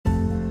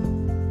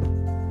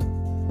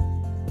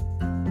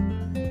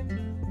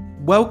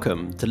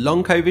Welcome to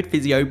Long COVID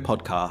Physio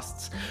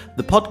Podcasts,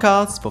 the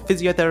podcast for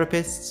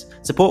physiotherapists,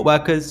 support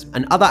workers,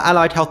 and other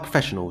allied health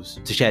professionals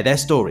to share their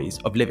stories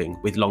of living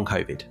with long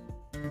COVID.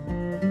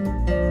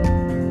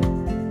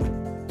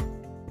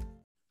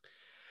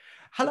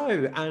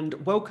 Hello, and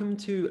welcome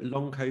to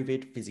Long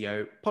COVID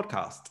Physio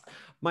Podcast.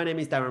 My name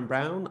is Darren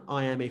Brown.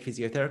 I am a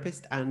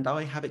physiotherapist and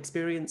I have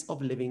experience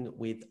of living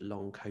with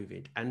long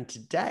COVID. And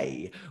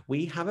today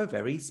we have a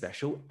very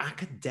special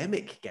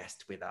academic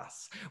guest with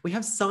us. We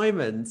have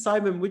Simon.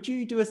 Simon, would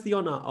you do us the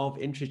honor of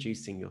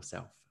introducing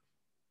yourself?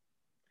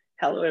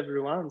 Hello,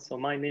 everyone. So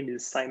my name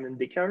is Simon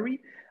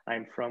Descaries.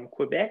 I'm from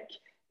Quebec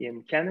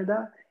in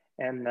Canada,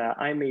 and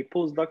I'm a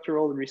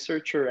postdoctoral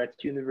researcher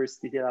at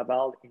Université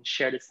Laval in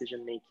shared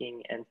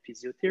decision-making and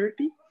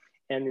physiotherapy.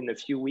 And in a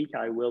few weeks,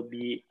 I will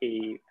be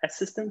an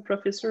assistant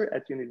professor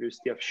at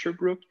University of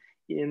Sherbrooke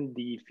in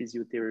the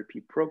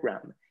physiotherapy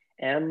program.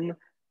 And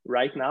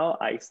right now,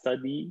 I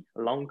study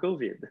long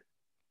COVID.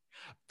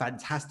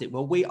 Fantastic.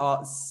 Well, we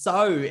are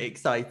so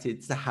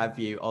excited to have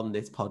you on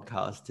this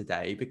podcast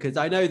today because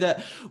I know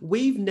that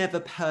we've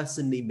never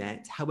personally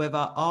met.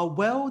 However, our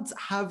worlds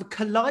have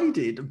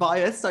collided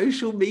via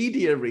social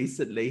media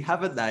recently,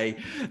 haven't they?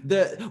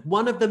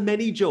 One of the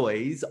many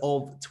joys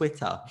of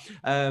Twitter.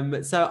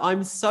 So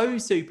I'm so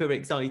super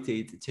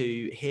excited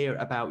to hear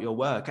about your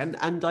work.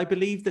 And I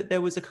believe that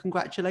there was a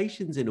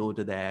congratulations in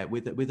order there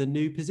with a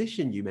new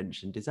position you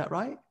mentioned. Is that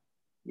right?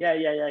 Yeah,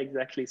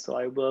 exactly. So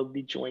I will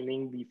be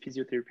joining the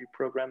physiotherapy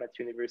program at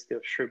University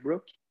of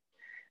Sherbrooke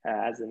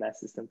as an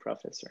assistant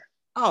professor.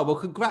 Oh, well,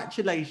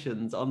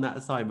 congratulations on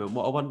that, Simon.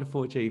 What a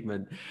wonderful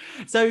achievement.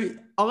 So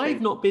I've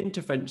not been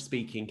to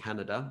French-speaking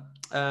Canada.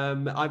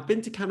 I've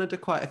been to Canada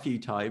quite a few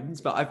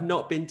times, but I've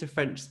not been to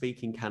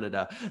French-speaking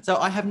Canada. So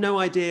I have no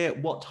idea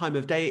what time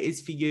of day it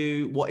is for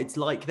you, what it's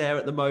like there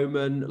at the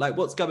moment, like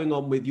what's going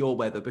on with your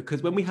weather.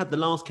 Because when we had the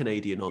last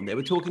Canadian on, they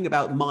were talking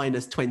about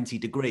minus 20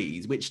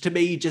 degrees, which to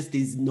me just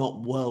is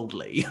not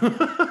worldly.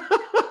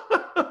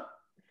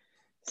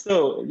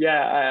 So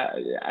yeah,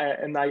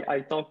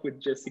 I talked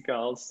with Jessica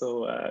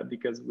also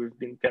because we've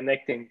been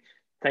connecting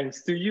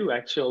thanks to you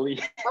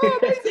actually. Oh,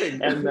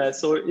 amazing! And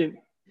so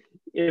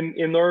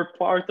in our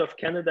part of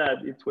Canada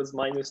it was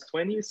minus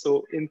 20.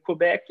 So in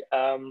Quebec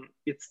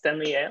it's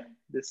 10 a.m.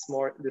 this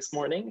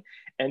morning,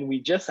 and we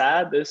just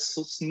had a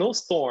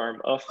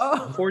snowstorm of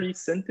 40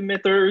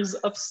 centimeters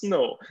of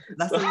snow.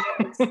 That's a lot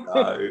of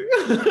snow.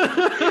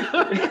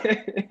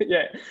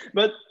 Yeah,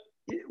 but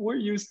we're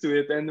used to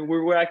it, and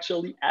we're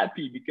actually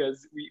happy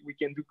because we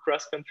can do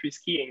cross-country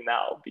skiing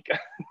now because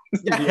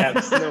we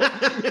have snow.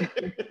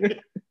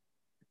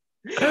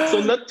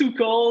 So not too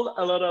cold,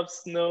 a lot of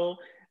snow,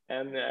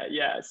 and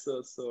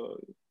so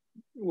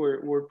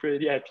we're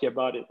pretty happy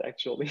about it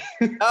actually.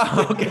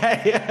 Oh,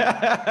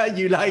 okay.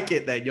 You like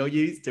it then, you're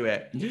used to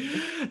it.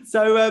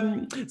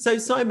 So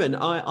Simon,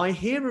 I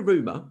hear a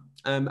rumor,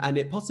 and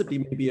it possibly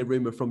may be a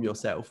rumor from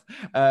yourself,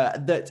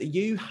 that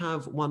you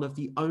have one of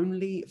the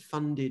only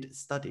funded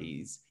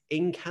studies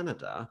in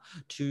Canada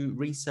to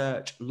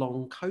research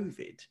long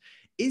COVID.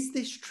 Is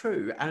this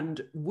true?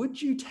 And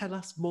would you tell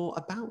us more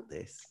about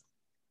this?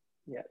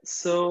 Yeah,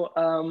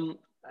 so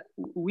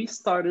we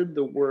started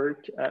the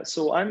work.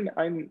 So I'm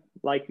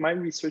like, my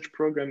research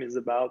program is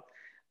about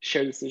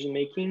shared decision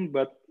making,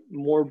 but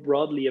more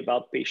broadly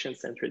about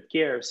patient-centered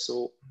care.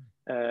 So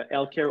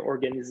healthcare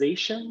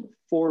organization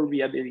for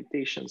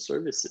rehabilitation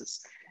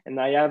services. And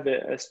I have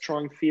a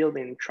strong field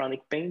in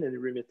chronic pain and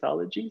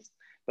rheumatology,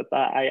 but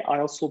I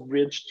also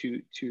bridge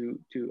to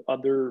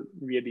other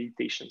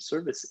rehabilitation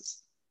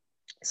services.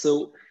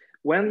 So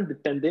when the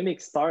pandemic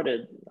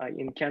started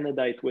in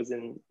Canada, it was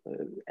in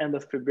end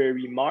of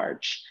February,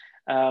 March.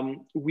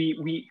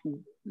 We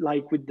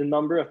like, with the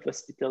number of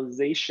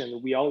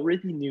hospitalization, we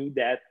already knew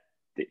that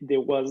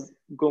there was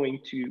going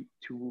to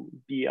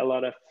be a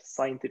lot of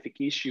scientific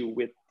issue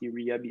with the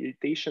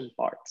rehabilitation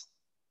part.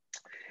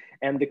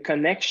 And the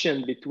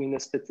connection between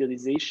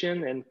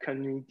hospitalization and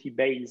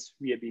community-based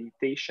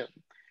rehabilitation.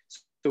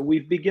 So we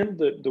began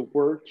the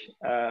work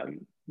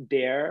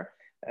there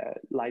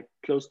like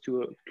close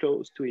to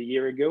a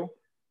year ago,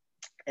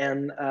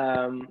 and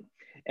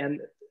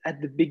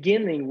at the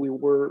beginning we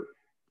were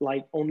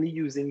like only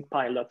using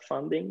pilot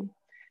funding.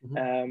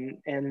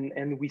 Mm-hmm.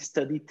 And we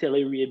studied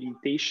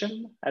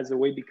telerehabilitation as a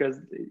way because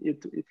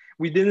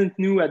we didn't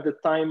know at the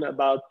time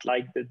about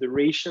like the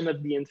duration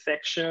of the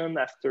infection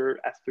after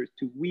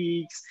 2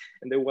 weeks,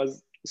 and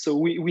so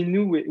we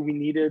knew we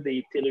needed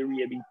a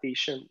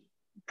telerehabilitation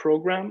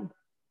program.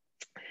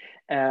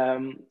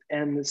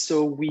 And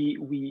so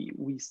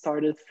we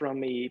started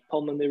from a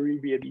pulmonary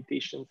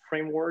rehabilitation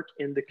framework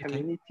in the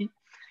community,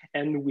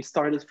 and we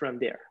started from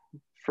there.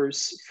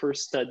 First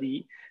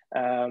study,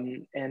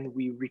 and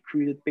we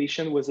recruited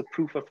patients. Was a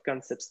proof of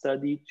concept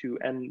study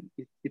and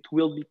it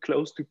will be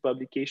close to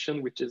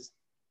publication, which is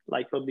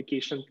like,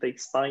 publication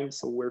takes time.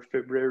 So we're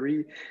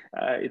February.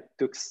 It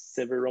took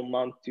several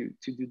months to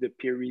do the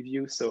peer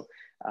review. So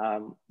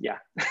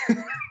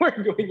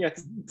we're going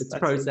as it's a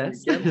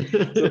process. So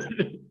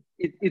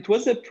it it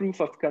was a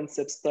proof of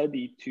concept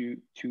study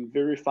to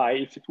verify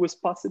if it was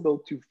possible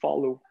to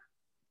follow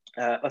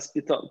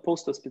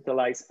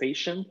post-hospitalized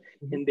patient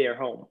in their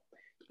home.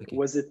 Okay.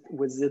 Was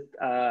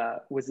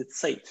it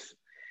safe?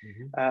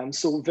 Mm-hmm.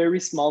 So very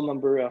small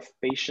number of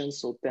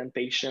patients, so 10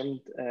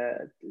 patients,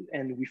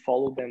 and we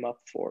followed them up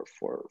for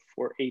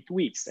 8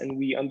 weeks. And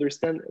we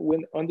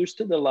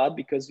understood a lot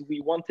because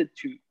we wanted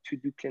to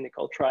do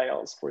clinical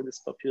trials for this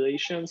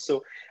population.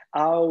 So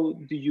how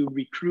do you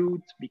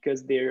recruit?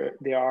 Because there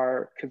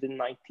are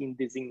COVID-19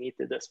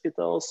 designated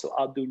hospitals. So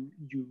how do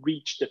you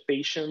reach the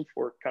patient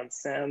for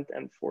consent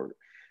and for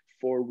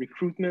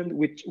recruitment,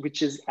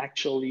 which is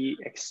actually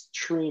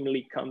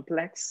extremely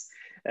complex.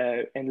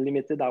 And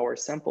limited our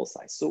sample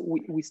size. So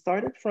we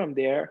started from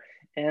there.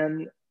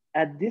 And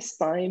at this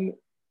time,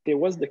 there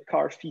was the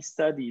CARFI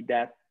study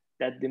that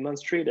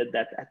demonstrated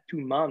that at 2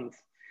 months,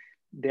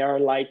 there are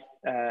like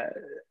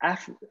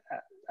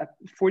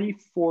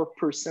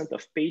 44%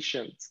 of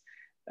patients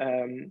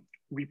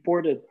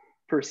reported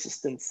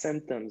persistent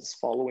symptoms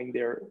following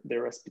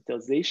their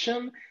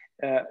hospitalization.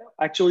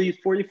 Actually,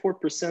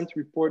 44%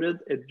 reported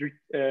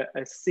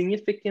a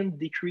significant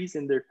decrease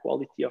in their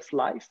quality of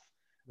life.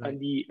 Right. On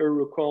the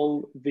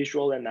Euroqol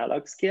visual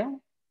analog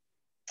scale.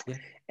 Yeah.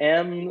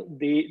 And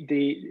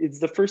it's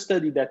the first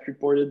study that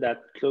reported that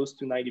close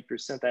to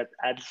 90% had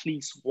at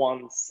least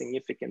one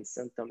significant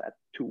symptom at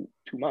two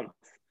months.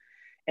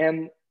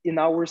 And in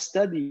our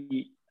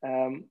study,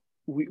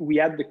 we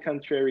had the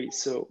contrary.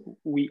 So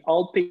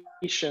all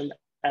patients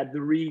had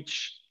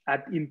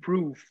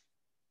improved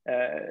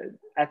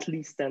at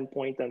least 10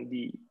 points on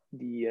the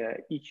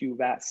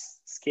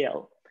EQ-VAS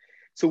scale.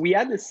 So we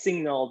had a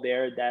signal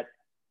there that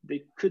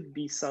there could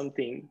be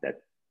something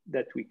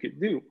that we could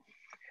do.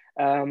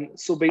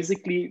 So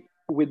basically,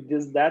 with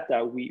this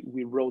data,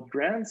 we wrote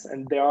grants,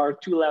 and there are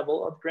 2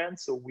 levels of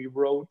grants. So we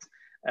wrote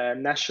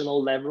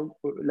national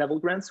level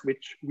grants,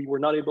 which we were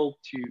not able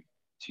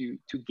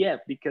to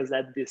get because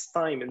at this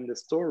time in the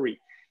story,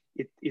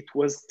 it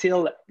was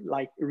still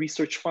like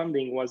research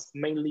funding was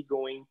mainly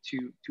going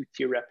to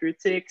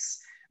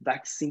therapeutics,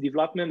 vaccine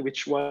development,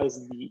 which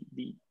was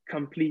the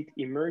complete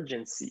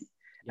emergency.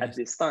 Yes. At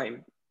this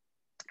time.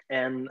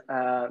 And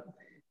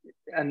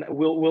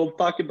we'll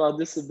talk about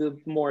this a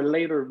bit more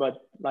later,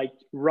 but like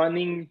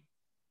running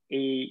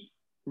a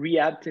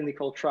rehab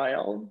clinical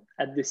trial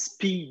at the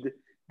speed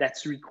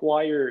that's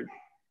required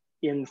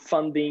in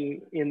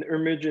funding, in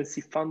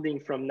emergency funding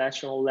from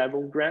national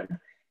level grant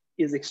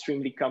is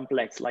extremely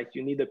complex. Like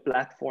you need a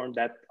platform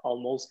that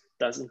almost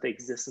doesn't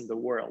exist in the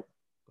world.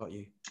 Got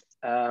you.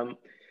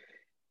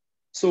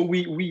 So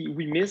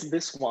we missed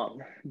this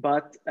one,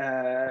 but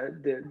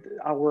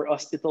our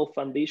hospital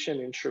foundation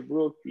in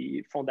Sherbrooke,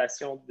 the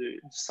Fondation du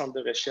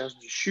Centre de Recherche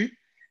du CHU,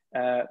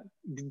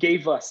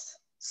 gave us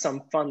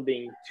some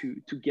funding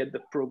to get the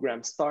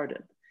program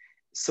started.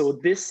 So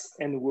this,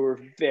 and we're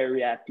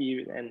very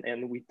happy,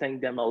 and we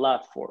thank them a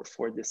lot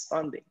for this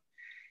funding.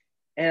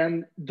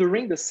 And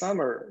during the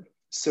summer,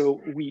 so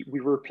we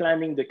were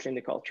planning the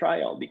clinical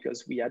trial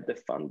because we had the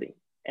funding.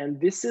 And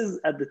this is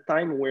at the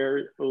time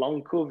where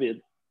long COVID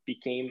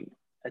became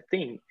a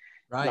thing,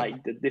 right?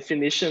 Like the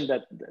definition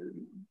that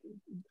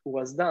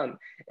was done,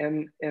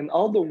 and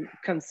all the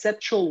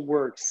conceptual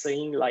work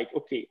saying like,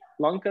 okay,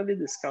 long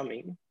COVID is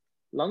coming.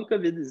 Long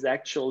COVID is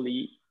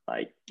actually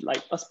like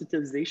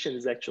hospitalization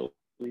is actually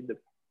the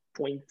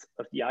point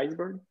of the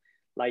iceberg.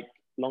 Like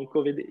long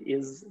COVID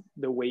is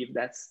the wave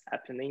that's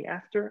happening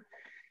after.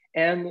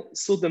 And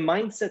so the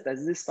mindset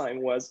at this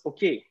time was,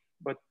 okay,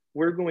 but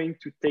we're going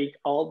to take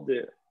all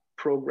the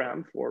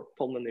program for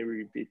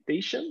pulmonary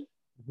rehabilitation,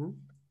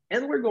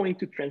 and we're going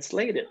to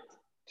translate it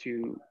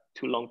to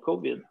long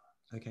COVID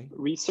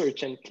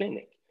research and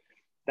clinic.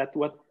 That's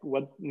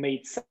what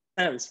made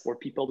sense for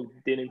people who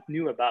didn't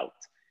knew about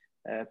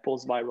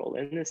post-viral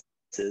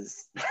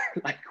illnesses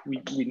like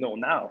we know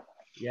now.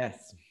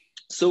 Yes.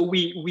 So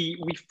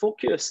we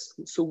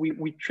focused, so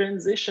we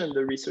transitioned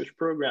the research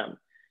program,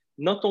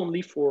 not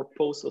only for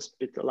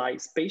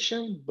post-hospitalized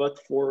patients, but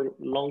for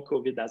long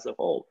COVID as a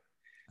whole.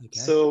 Okay.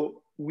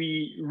 So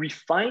we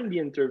refined the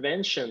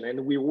intervention,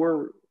 and we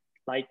were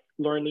like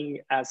learning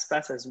as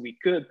fast as we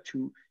could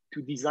to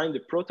design the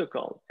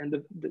protocol.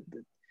 And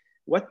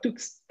what took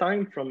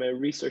time from a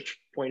research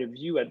point of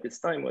view at this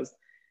time was,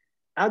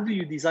 how do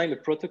you design a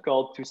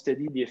protocol to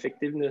study the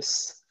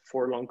effectiveness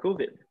for long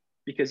COVID?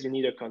 Because you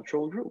need a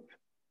control group,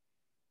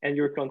 and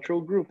your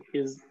control group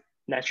is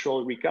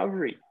natural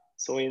recovery.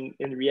 So in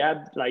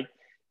rehab, like,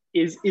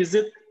 is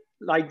it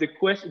like the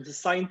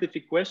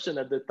scientific question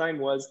at the time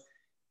was,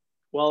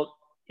 well,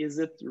 is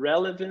it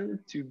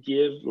relevant to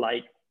give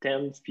like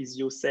 10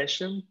 physio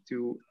sessions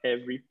to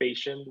every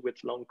patient with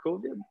long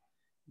COVID?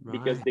 Right.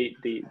 Because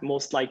they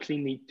most likely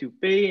need to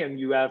pay, and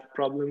you have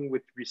problem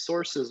with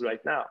resources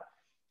right now.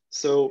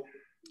 So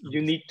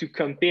you need to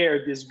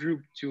compare this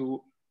group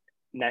to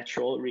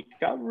natural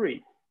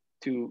recovery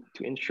to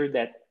ensure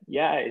that,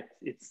 yeah,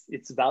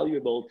 it's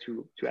valuable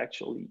to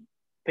actually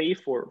pay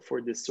for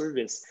this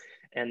service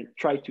and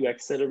try to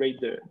accelerate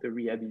the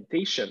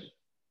rehabilitation.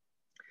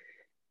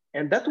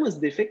 And that was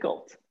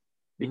difficult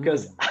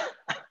because Mm.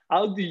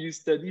 how do you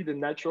study the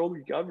natural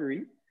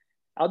recovery?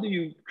 How do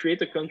you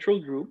create a control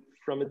group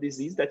from a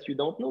disease that you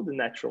don't know the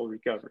natural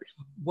recovery?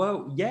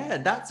 Well, yeah,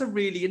 that's a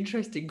really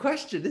interesting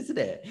question, isn't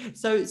it?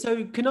 So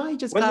can I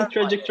just What's the clarify?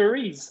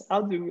 trajectories?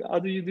 How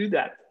do you do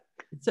that?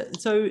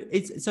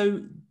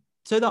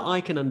 So that I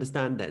can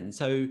understand then.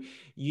 So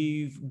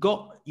you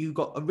got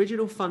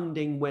original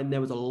funding when there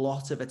was a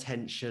lot of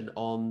attention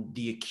on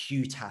the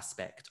acute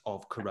aspect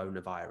of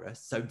coronavirus.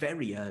 So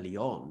very early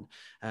on,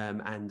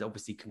 and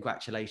obviously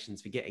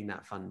congratulations for getting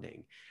that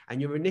funding.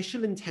 And your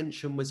initial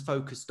intention was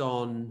focused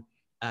on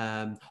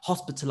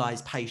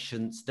hospitalized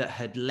patients that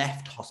had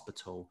left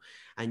hospital,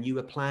 and you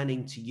were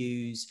planning to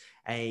use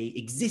a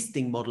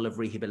existing model of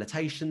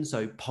rehabilitation,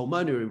 so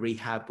pulmonary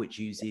rehab, which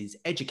uses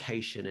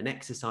education and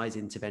exercise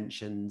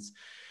interventions.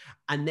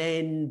 And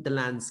then the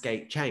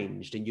landscape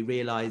changed, and you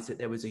realized that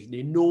there was an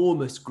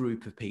enormous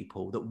group of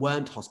people that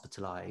weren't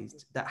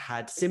hospitalized that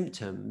had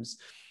symptoms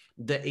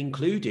that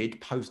included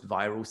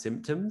post-viral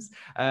symptoms.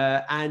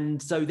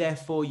 And so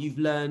therefore you've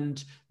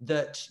learned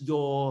that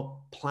your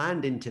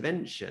planned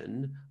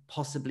intervention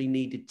possibly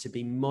needed to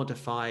be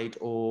modified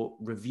or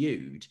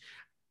reviewed.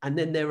 And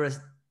then there are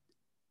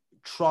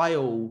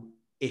trial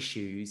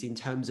issues in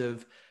terms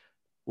of,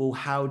 well,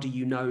 how do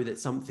you know that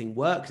something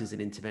works as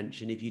an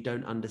intervention if you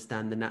don't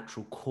understand the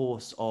natural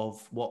course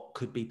of what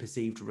could be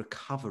perceived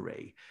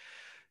recovery?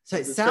 So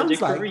it The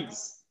sounds like trajectories.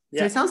 so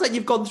Yeah. it sounds like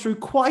you've gone through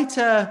quite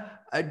a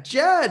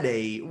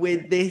journey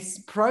with this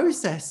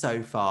process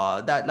so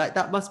far.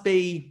 That must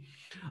be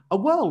a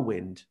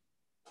whirlwind.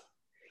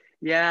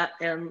 Yeah.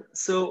 And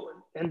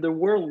the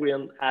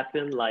whirlwind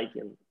happened like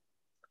in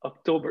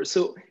October.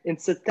 So in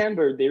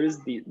September, there is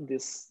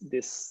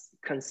this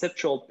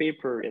conceptual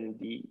paper in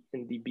the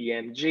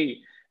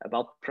BMJ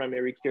about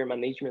primary care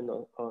management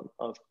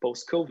of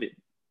post-COVID.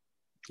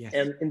 Yes.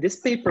 And in this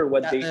paper,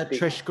 what the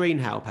Trish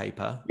Greenhalgh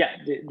paper. Yeah,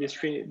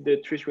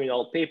 the Trish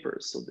Greenhalgh paper.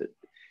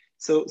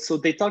 So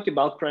they talk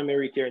about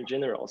primary care in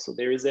general. So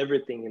there is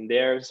everything in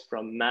there,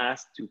 from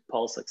mass to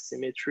pulse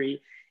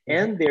oximetry,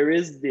 and there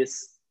is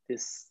this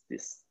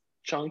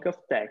chunk of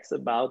text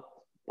about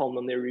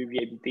pulmonary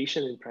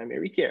rehabilitation in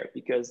primary care,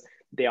 because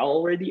they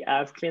already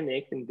have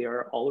clinic and they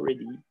are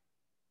already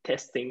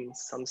testing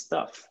some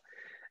stuff.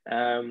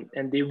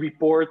 And they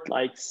report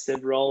like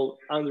several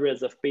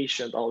hundreds of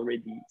patients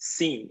already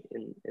seen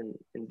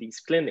in these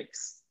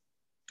clinics.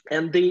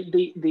 And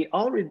they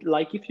already,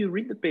 like, if you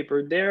read the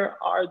paper, there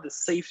are the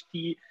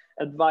safety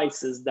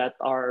advices that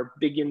are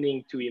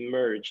beginning to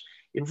emerge.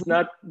 It's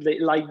not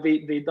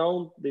they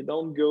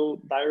don't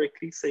go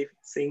directly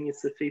saying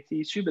it's a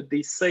safety issue, but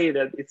they say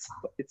that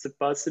it's a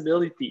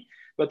possibility.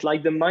 But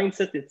like the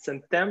mindset in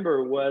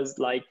September was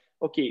like,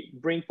 okay,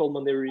 bring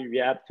pulmonary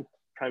rehab to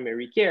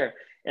primary care.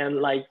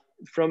 And like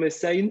from a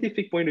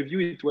scientific point of view,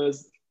 it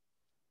was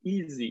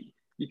easy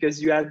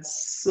because you had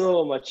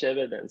so much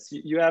evidence.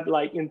 You have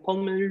like in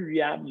pulmonary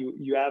rehab,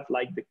 you have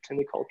like the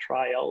clinical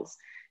trials,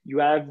 you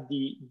have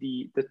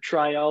the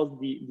trials,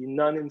 the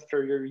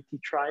non-inferiority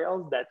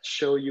trials that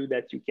show you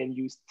that you can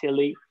use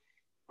tele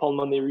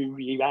pulmonary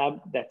rehab,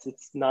 that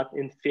it's not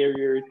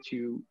inferior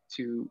to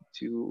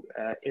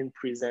in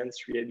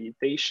presence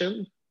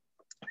rehabilitation.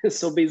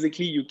 So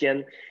basically you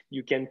can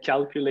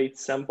calculate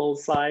sample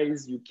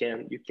size, you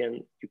can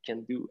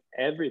do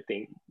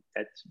everything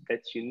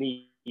that you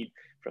need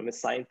from a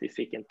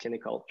scientific and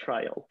clinical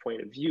trial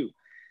point of view.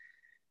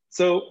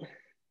 So,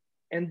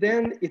 and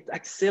then it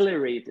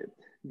accelerated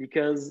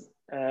because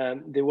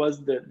there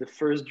was the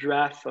first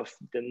draft of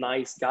the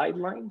NICE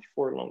guideline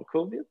for long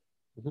COVID.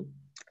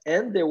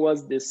 And there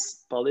was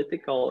this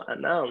political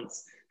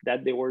announce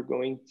that they were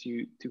going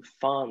to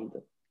fund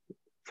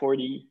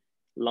 40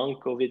 long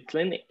COVID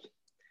clinic.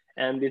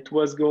 And it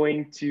was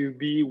going to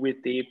be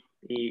with a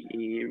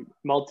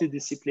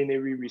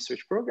multidisciplinary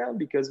research program,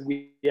 because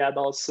we had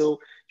also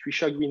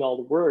Trisha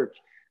Greenhalgh work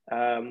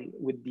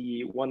with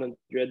the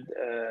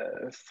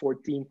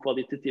 114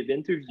 qualitative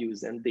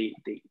interviews, and they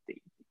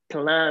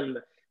planned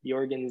the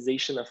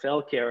organization of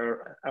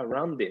healthcare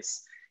around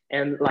this.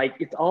 And like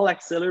it all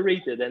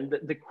accelerated. And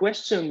the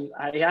question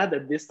I had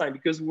at this time,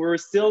 because we're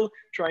still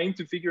trying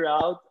to figure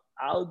out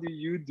how do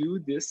you do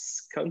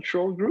this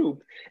control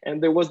group?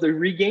 And there was the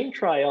REGAIN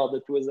trial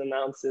that was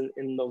announced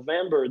in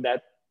November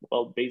that,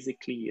 well,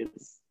 basically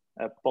is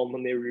a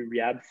pulmonary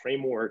rehab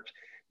framework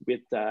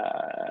with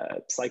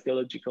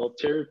psychological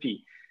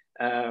therapy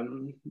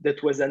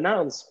that was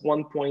announced,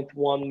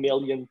 1.1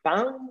 million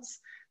pounds.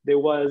 There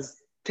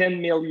was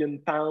 10 million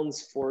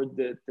pounds for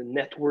the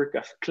network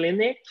of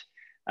clinic.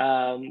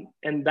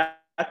 And that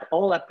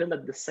all happened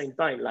at the same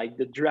time, like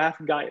the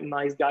draft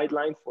NICE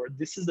guideline for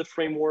this is the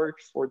framework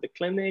for the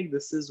clinic,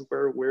 this is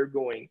where we're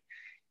going.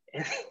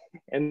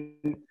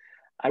 And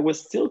I was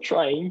still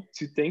trying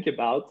to think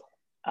about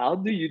how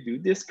do you do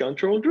this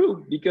control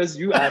group, because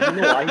you have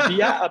no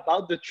idea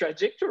about the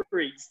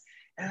trajectories.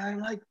 And I'm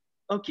like,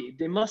 okay,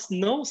 they must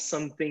know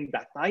something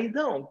that I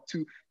don't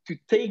to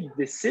take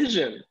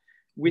decision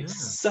with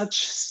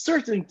such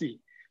certainty.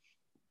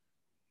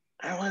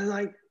 I was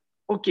like,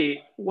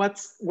 okay,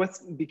 what's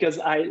because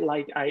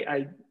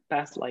I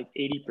passed like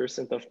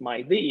 80% of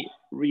my day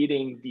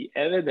reading the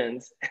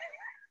evidence.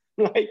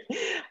 Like,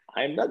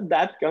 I'm not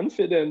that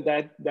confident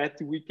that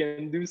we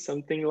can do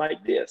something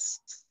like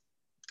this.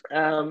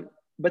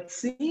 But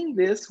seeing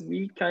this,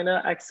 we kind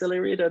of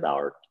accelerated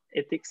our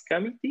ethics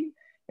committee,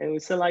 and we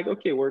said like,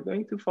 okay, we're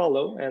going to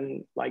follow,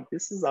 and like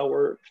this is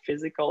our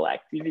physical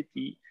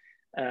activity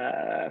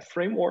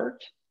framework.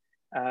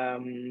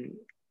 Um,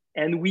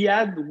 and we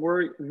had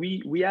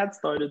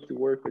started to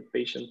work with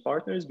patient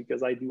partners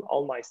because I do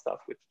all my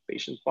stuff with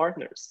patient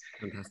partners.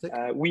 Fantastic.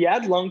 We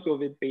had long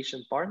COVID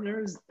patient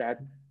partners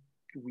that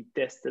we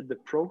tested the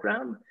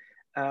program,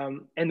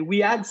 and we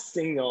had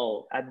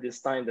signal at this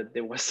time that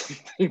there was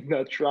something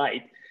not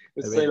right.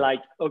 We say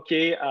like,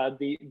 okay,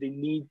 they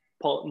need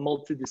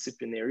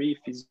multidisciplinary.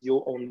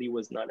 Physio only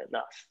was not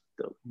enough.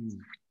 So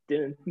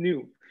didn't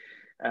knew.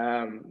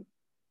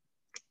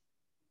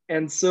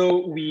 And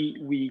so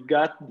we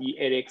got the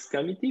ethics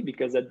committee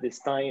because at this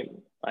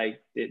time,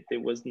 like there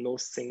was no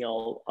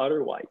signal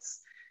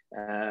otherwise.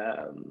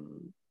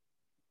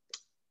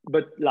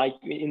 But like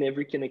in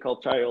every clinical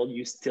trial,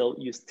 you still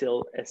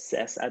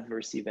assess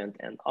adverse event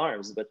and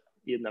harms, but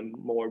in a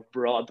more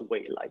broad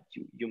way, like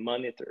you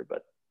monitor,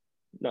 but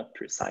not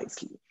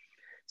precisely.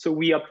 So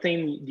we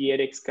obtained the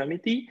ethics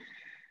committee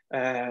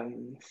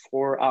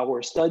for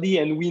our study,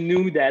 and we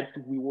knew that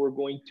we were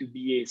going to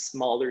be a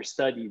smaller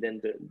study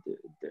than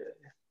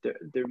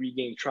the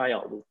Regain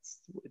trial.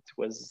 It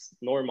was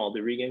normal.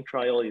 The Regain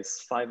trial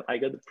is I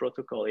got the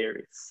protocol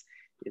here.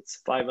 It's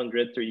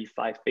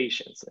 535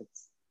 patients.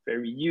 It's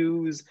very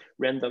used,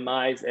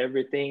 randomized,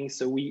 everything.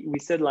 So we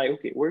said like,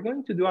 okay, we're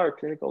going to do our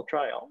clinical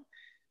trial,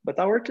 but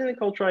our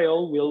clinical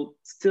trial will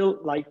still,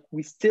 like,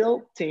 we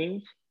still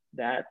think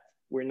that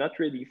we're not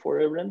ready for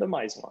a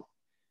randomized one.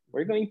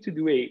 We're going to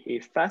do a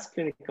fast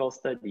clinical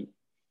study,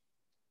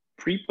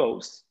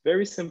 pre-post,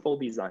 very simple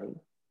design.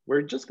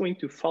 We're just going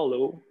to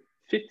follow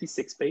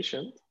 56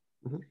 patients,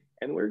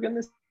 and we're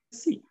going to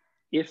see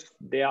if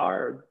there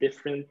are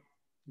different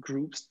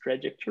groups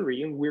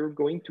trajectory, and we're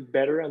going to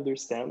better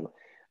understand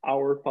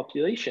our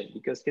population,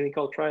 because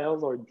clinical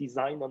trials are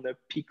designed on the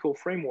PICO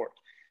framework.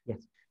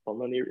 Yes.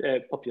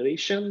 Pulmonary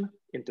population,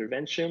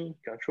 intervention,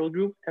 control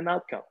group, and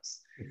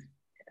outcomes. Yes.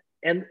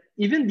 And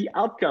even the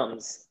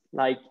outcomes,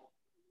 like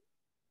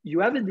you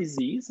have a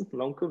disease,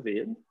 long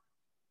COVID,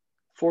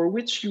 for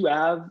which you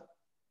have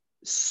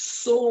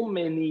so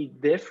many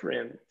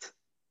different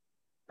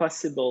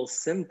possible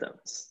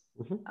symptoms.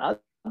 How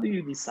do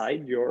you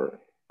decide your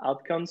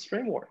outcomes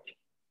framework?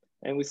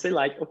 And we say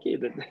like, okay,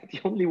 the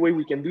only way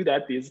we can do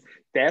that is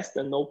test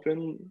an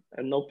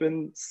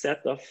open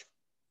set of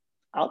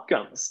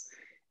outcomes.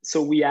 So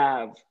we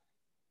have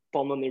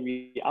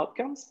pulmonary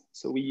outcomes.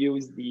 So we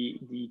use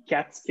the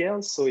CAT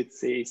scale. So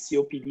it's a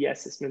COPD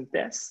assessment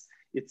test.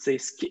 It's a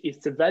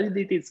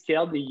validated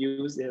scale they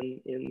use in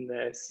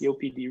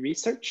COPD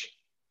research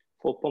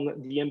for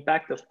the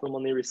impact of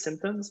pulmonary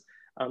symptoms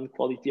on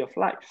quality of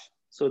life.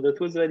 So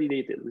that was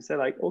validated. We said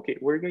like, okay,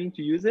 we're going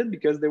to use it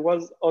because there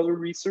was other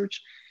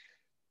research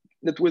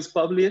that was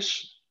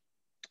published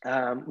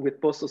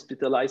with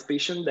post-hospitalized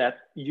patients that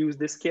use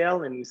this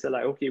scale. And we said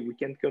like, okay, we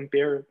can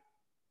compare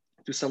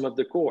to some of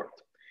the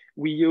cohort.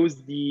 We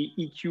use the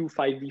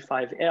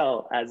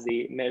EQ5D5L as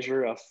a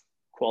measure of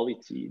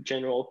quality,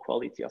 general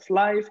quality of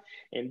life,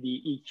 and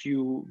the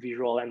EQ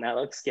visual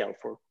analog scale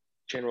for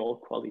general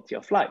quality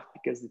of life,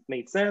 because it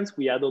made sense.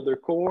 We had other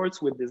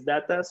cohorts with this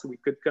data, so we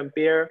could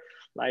compare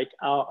like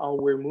how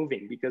we're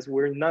moving, because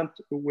we're not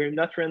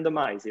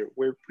randomized here,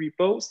 we're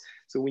pre-post,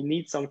 so we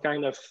need some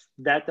kind of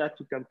data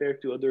to compare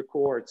to other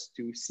cohorts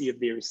to see if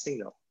there is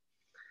signal.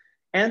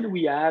 And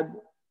we had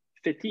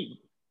fatigue.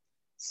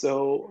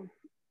 So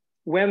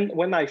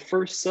when I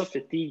first saw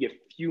fatigue a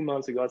few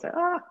months ago, I was like,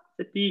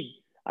 fatigue.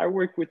 I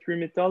work with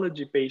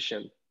rheumatology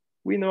patients.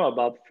 We know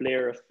about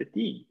flare of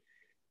fatigue.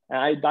 And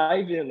I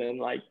dive in and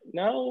like,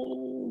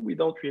 no, we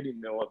don't really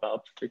know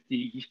about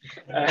fatigue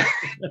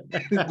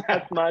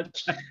that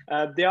much.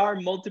 There are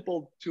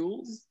multiple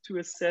tools to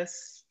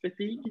assess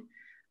fatigue.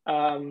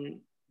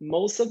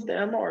 Most of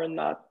them are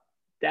not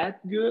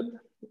that good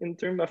in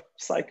terms of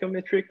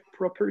psychometric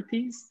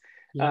properties.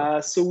 Yeah.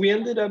 So we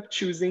ended up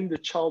choosing the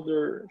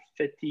Chalder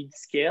fatigue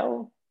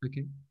scale,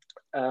 okay.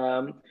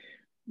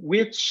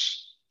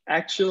 Which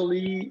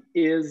actually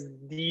is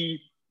the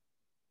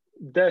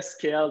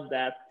scale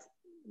that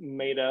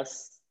made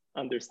us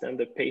understand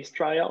the PACE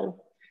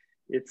trial.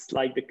 It's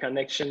like the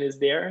connection is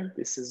there.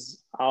 This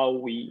is how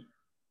we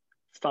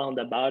found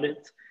about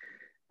it.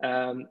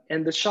 And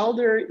the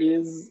Chalder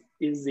is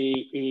it's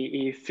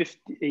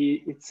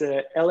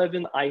a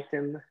 11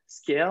 item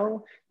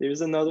scale.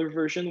 There's another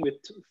version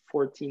with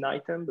 14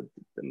 items, but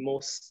the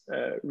most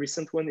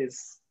recent one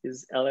is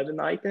 11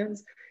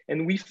 items.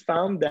 And we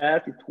found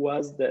that it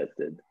was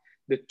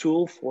the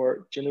tool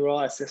for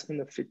general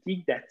assessment of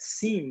fatigue that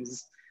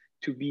seems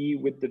to be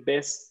with the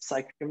best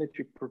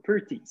psychometric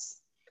properties.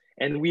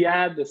 And we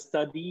had a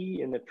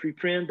study in a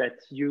preprint that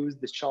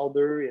used the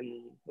shoulder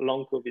in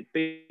long COVID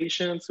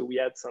patients. So we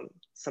had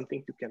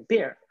something to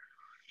compare.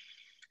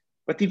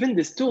 But even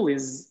this tool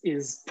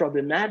is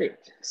problematic.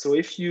 So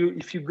if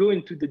you go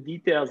into the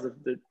details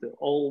of the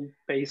whole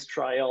PACE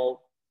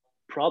trial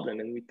problem,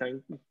 and we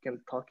can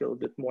talk a little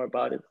bit more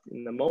about it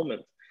in a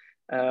moment,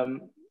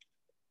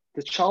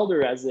 the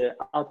shoulder as an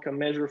outcome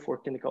measure for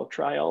clinical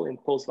trial in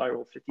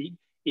post-viral fatigue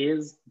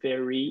is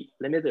very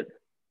limited,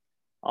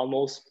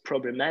 almost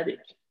problematic,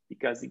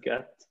 because you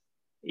got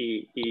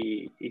a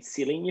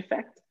ceiling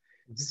effect.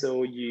 Mm-hmm.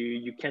 So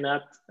you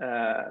cannot,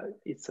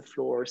 it's a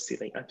floor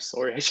ceiling, I'm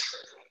sorry.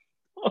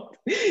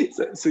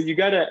 So you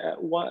got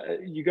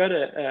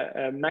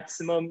a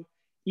maximum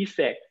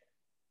effect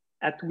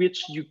at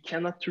which you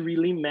cannot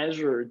really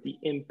measure the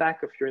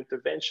impact of your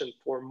intervention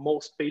for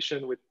most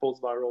patients with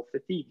post-viral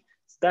fatigue.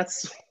 So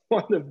that's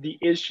one of the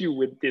issue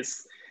with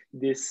this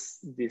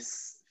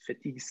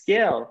fatigue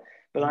scale.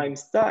 But I'm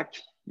stuck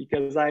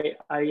because I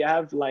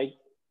have, like,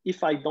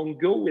 if I don't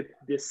go with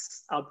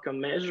this outcome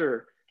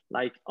measure,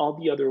 like all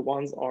the other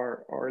ones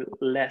are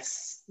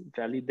less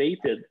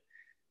validated.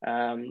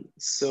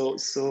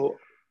 So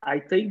I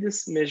take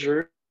this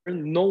measure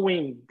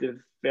knowing the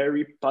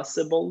very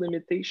possible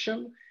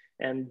limitation,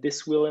 and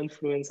this will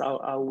influence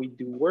how we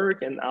do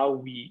work and how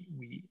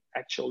we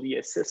actually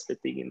assess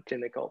fatigue in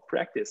clinical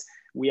practice.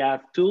 We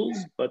have tools,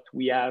 but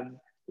we have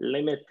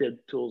limited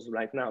tools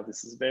right now.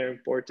 This is very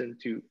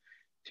important to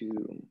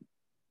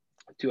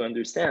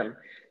understand.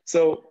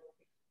 So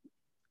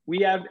we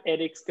have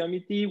ethics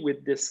committee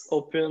with this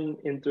open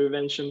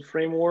intervention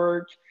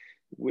framework,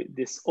 with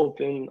this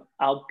open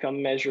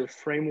outcome measure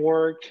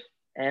framework,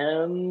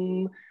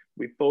 and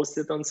we post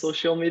it on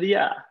social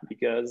media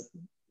because,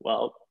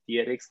 well, the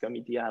ethics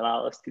committee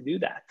allow us to do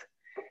that.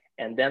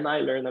 And then I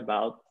learned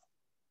about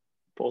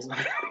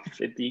post-viral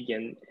fatigue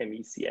and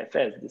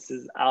ME/CFS. This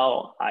is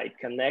how I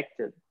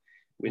connected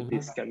with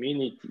this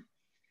community.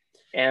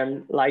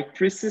 And like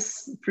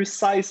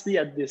precisely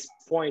at this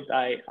point,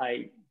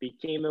 I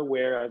became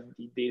aware of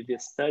the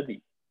Davis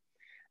study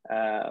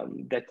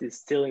that is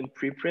still in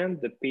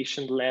preprint, the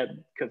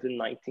patient-led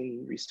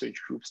COVID-19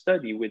 research group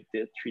study with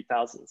the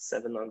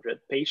 3,700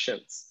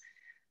 patients.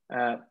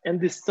 And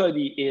this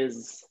study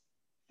is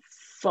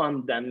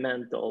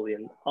fundamental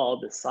in all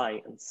the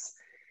science.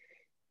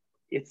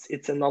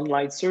 It's an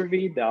online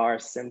survey. There are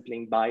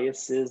sampling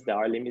biases, there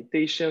are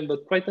limitations,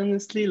 but quite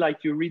honestly,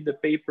 like, you read the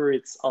paper,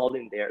 it's all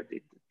in there.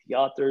 The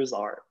authors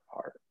are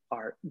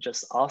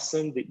just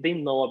awesome. They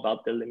know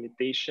about the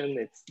limitation.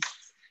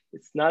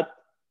 It's not,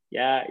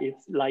 yeah,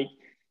 it's like,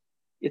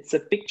 it's a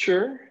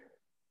picture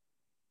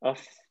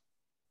of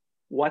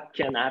what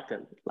can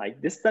happen.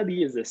 Like, this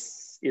study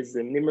is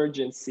an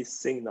emergency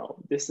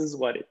signal. This is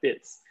what it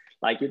is.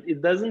 Like,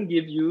 it doesn't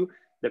give you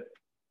the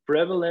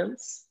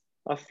prevalence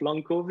of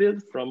long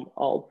COVID from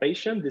all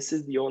patients. This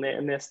is the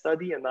ONS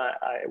study, and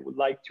I would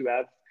like to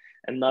have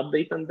an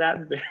update on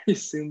that very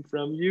soon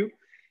from you.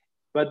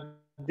 But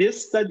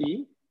this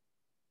study,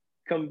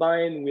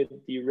 combined with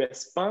the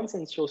response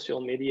on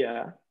social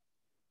media,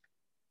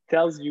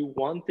 tells you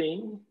one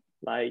thing,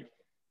 like,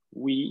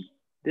 we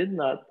did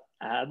not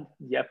add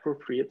the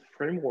appropriate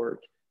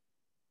framework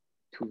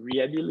to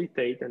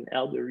rehabilitate and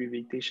help the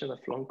rehabilitation of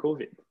long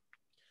COVID.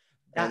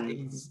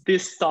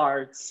 This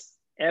starts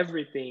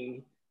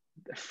everything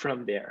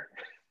from there.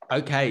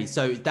 Okay,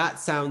 so that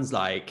sounds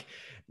like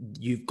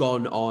you've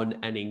gone on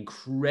an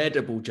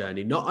incredible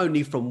journey, not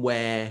only from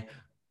where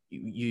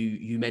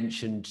you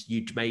mentioned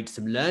you'd made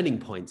some learning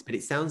points, but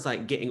it sounds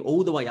like getting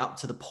all the way up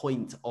to the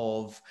point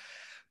of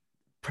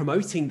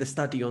promoting the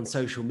study on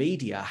social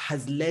media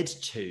has led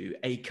to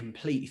a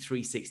complete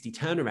 360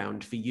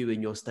 turnaround for you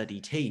and your study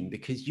team,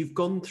 because you've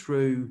gone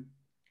through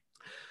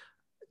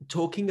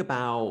talking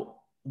about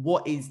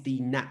what is the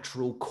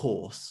natural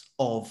course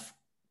of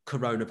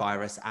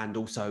coronavirus and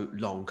also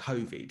long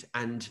COVID.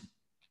 And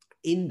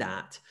in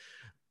that,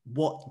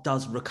 what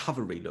does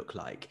recovery look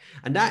like?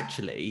 And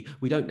actually,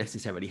 we don't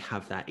necessarily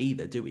have that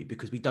either, do we?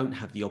 Because we don't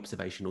have the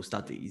observational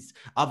studies,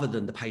 other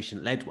than the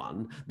patient-led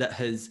one, that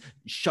has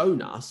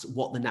shown us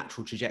what the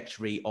natural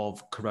trajectory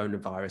of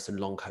coronavirus and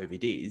long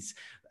COVID is,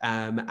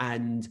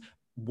 and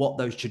what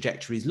those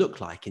trajectories look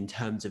like in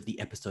terms of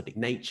the episodic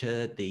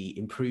nature, the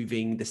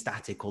improving, the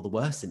static, or the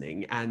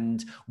worsening,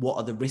 and what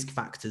are the risk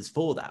factors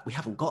for that. We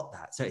haven't got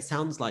that. So it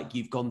sounds like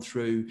you've gone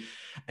through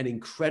an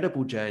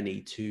incredible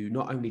journey to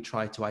not only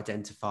try to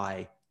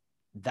identify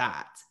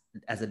that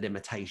as a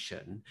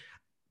limitation,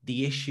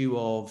 the issue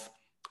of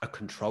a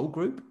control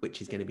group,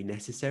 which is going to be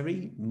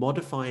necessary,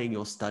 modifying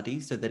your study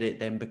so that it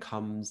then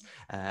becomes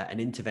an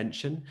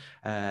intervention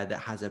that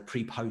has a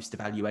pre-post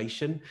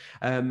evaluation,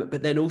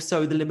 but then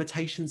also the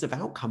limitations of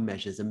outcome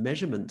measures and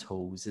measurement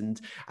tools.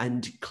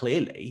 And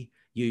clearly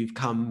you've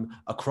come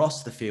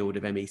across the field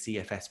of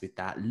ME/CFS with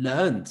that,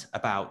 learned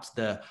about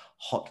the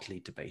hotly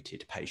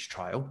debated PACE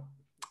trial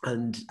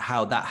and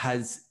how that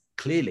has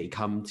clearly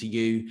come to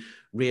you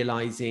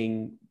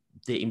realizing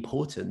the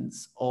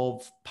importance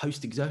of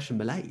post-exertion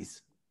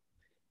malaise.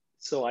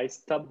 So I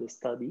stopped the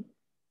study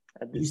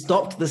at You this time.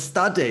 stopped the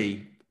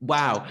study.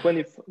 Wow.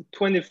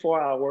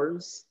 24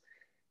 hours.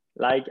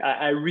 Like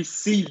I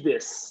receive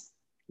this.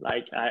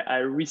 Like I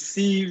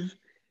receive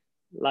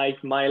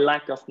like my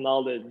lack of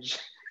knowledge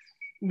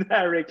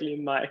directly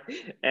in my,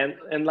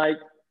 and like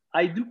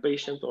I do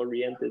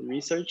patient-oriented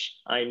research.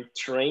 I'm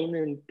trained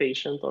in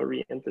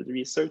patient-oriented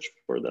research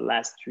for the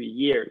last 3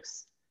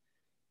 years.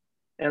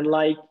 And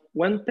like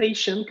when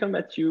patient come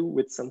at you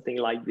with something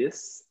like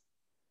this,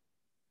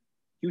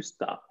 you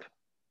stop.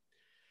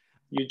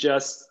 You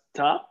just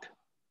stop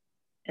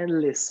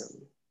and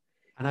listen.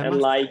 And I And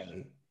must like,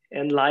 say,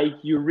 and like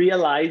you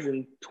realize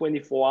in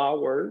 24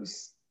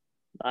 hours,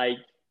 like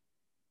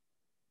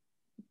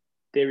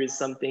there is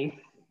something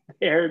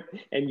there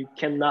and you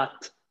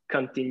cannot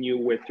continue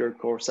with your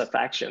course of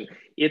action.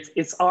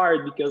 It's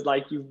hard because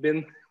like you've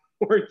been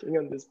working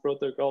on this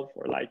protocol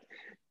for like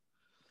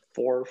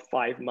 4 or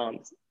 5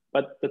 months,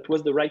 but that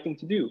was the right thing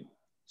to do.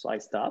 So I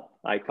stopped.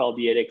 I called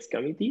the ethics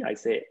committee. I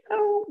say,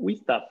 oh, we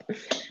stopped.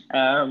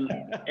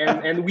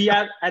 And we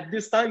have, at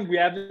this time, we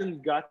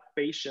haven't got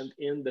patient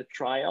in the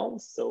trial.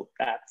 So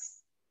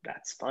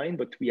that's fine.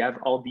 But we have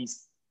all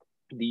these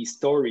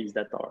stories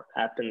that are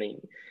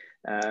happening.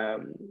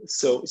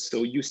 So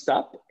you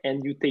stop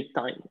and you take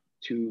time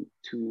to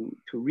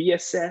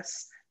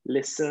reassess,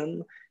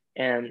 listen,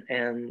 and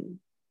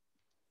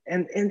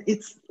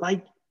it's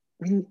like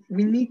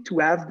we need to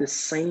have the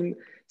same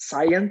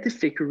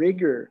scientific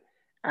rigor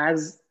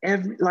as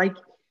every, like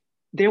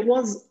there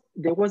was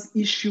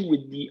issue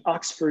with the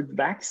Oxford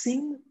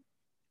vaccine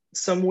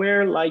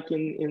somewhere like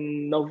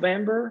in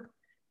November.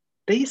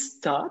 They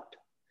stopped,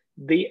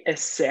 they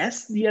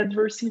assessed the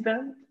adverse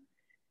event,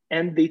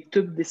 and they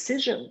took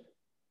decision.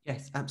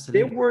 yes, There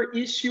absolutely. were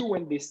issues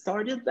when they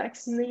started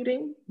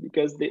vaccinating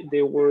because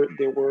there were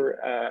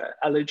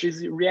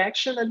allergies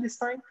reaction at this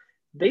time.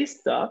 They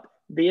stopped,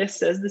 they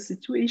assessed the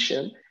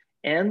situation,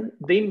 and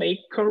they make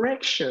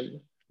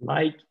correction.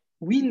 Like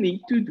we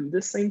need to do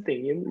the same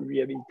thing in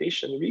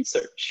rehabilitation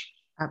research.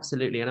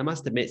 Absolutely. And I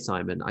must admit,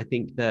 Simon, I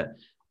think that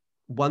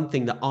one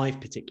thing that I've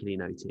particularly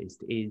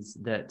noticed is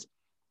that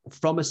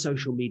from a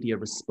social media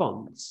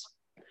response,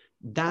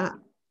 that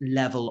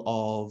level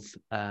of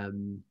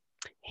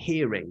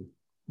hearing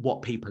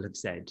what people have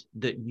said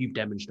that you've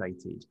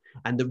demonstrated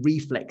and the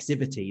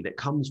reflexivity that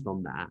comes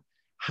from that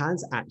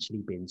has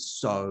actually been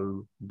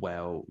so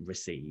well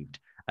received.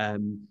 I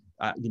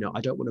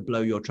don't want to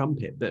blow your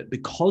trumpet, but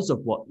because of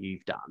what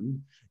you've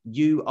done,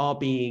 you are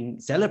being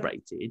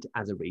celebrated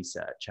as a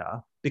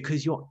researcher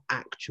because you're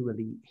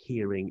actually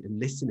hearing and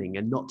listening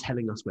and not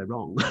telling us we're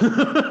wrong,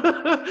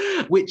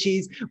 which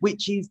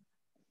is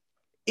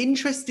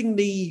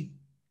interestingly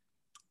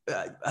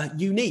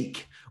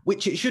unique,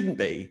 which it shouldn't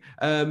be,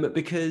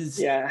 because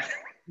Yeah,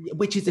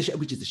 which is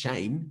a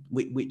shame,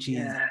 which is.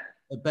 yeah,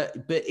 But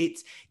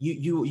it's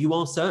you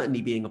are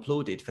certainly being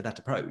applauded for that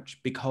approach,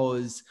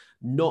 because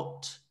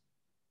not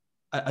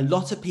a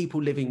lot of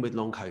people living with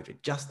long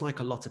COVID, just like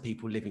a lot of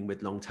people living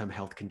with long-term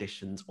health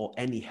conditions or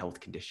any health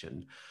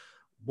condition,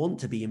 want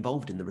to be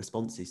involved in the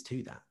responses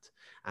to that.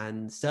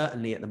 And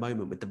certainly at the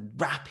moment, with the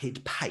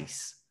rapid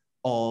pace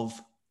of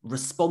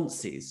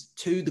responses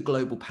to the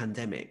global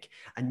pandemic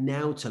and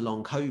now to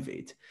long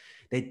COVID,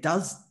 there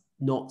does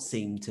not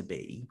seem to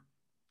be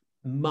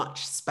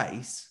much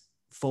space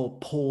for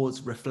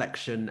pause,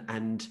 reflection,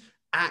 and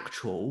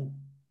actual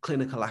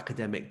clinical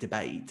academic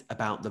debate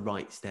about the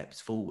right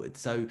steps forward.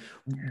 So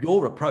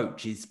your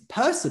approach is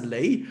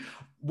personally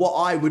what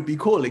I would be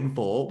calling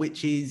for,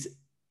 which is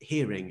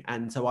hearing.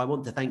 And so I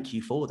want to thank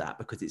you for that,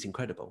 because it's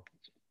incredible.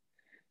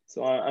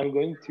 So I'm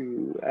going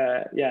to,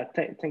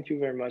 thank you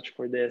very much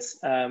for this.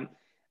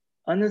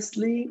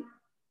 Honestly,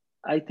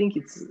 I think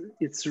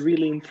it's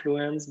really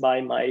influenced by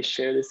my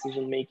shared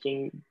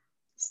decision-making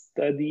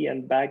study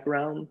and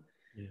background.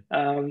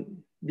 Yeah.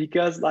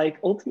 Because like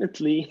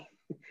ultimately,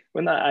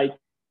 when I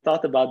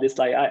thought about this,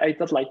 like I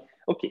thought like,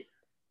 okay,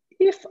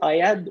 if I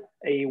had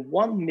a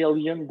 $1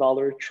 million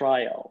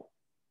trial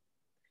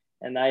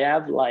and I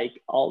have like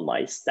all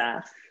my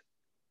staff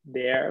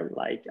there,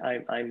 like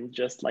I'm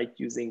just like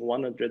using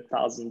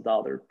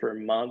 $100,000 per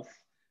month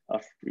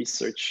of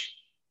research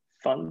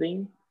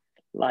funding,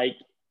 like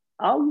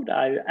how would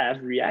I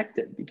have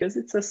reacted? Because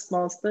it's a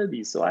small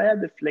study, so I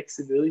had the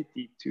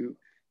flexibility to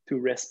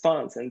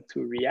respond and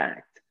to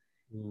react.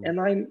 And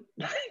I'm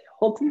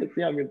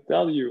ultimately, I'm going to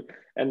tell you,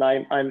 and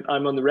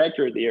I'm on the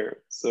record here.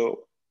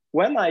 So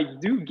when I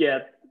do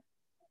get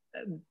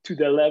to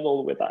the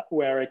level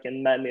where I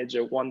can manage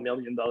a $1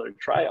 million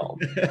trial,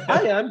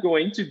 I am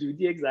going to do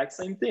the exact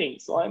same thing.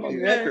 So I'm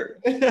on record.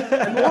 And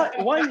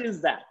why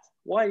is that?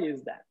 Why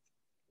is that?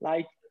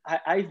 Like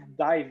I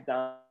dive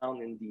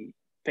down in the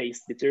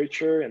PACE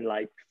literature, and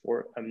like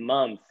for a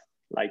month,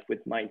 like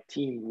with my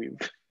team, we've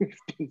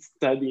been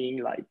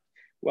studying like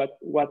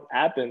what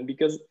happened,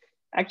 because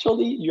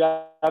actually you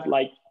have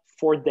like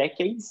 4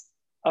 decades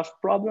of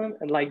problem,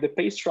 and like the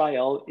PACE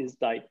trial is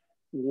like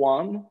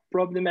one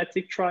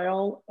problematic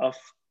trial of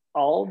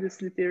all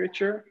this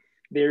literature.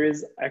 There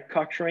is a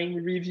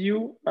Cochrane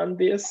review on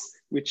this,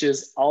 which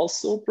is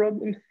also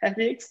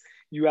problematic.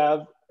 you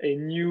have a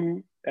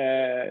new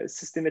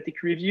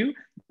systematic review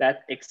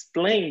that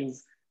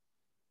explains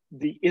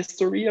the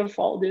history of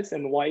all this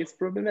and why it's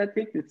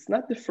problematic. It's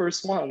not the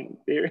first one.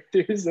 There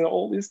is an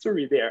old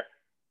history there.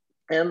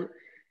 And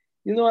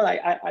you know,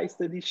 I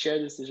study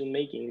shared decision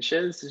making.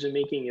 Shared decision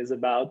making is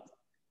about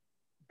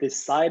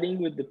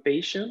deciding with the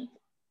patient,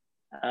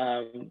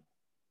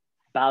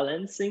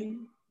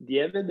 balancing the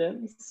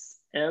evidence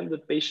and the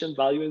patient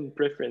value and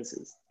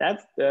preferences.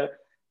 That's the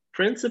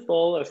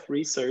principle of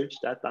research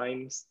that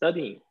I'm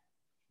studying.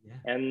 Yeah.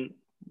 And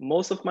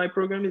most of my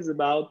program is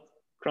about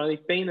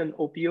chronic pain and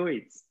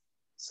opioids.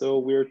 So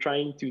we're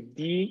trying to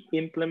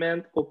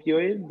de-implement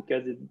opioid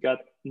because it got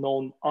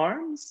known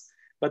harms,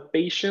 but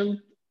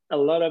patients, a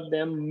lot of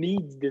them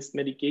need this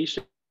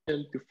medication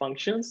to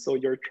function. So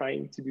you're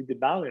trying to do the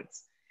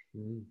balance.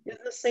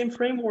 It's the same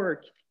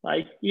framework.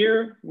 Like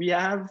here we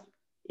have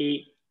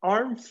a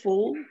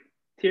harmful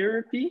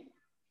therapy,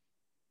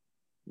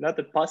 not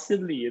a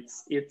possibly.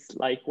 It's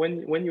like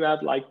when you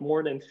have like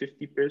more than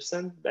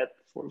 50% that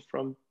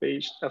from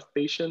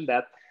patient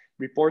that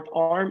report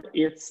harm,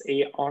 it's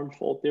a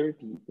harmful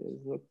therapy.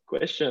 There's no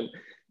question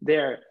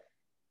there.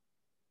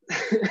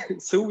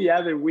 So we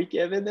have a weak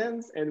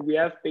evidence, and we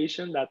have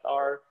patients that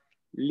are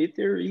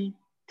literally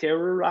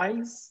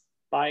terrorized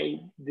by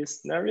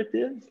this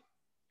narrative.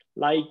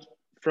 Like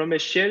from a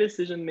shared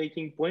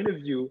decision-making point of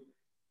view,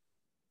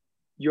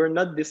 you're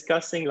not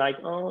discussing like,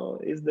 oh,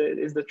 is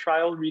the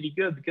trial really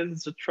good? Because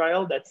it's a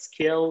trial that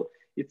scale,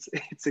 it's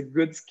a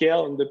good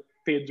scale on the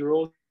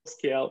Pedro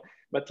scale,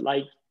 but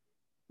like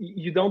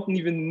you don't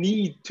even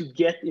need to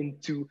get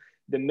into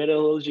the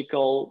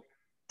methodological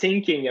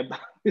thinking about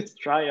this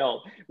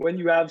trial when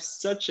you have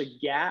such a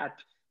gap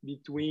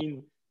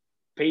between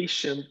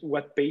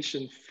what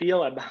patients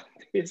feel about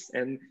this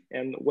and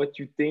what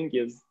you think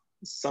is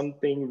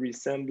something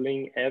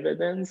resembling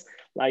evidence.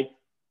 Like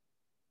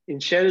in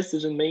shared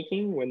decision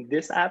making, when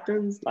this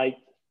happens, like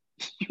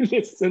you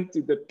listen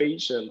to the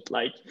patient,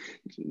 like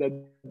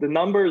the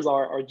numbers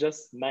are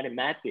just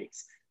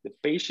mathematics. The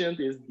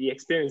patient is the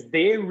experience.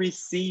 They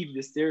receive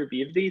this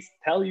therapy. If they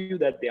tell you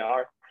that they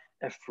are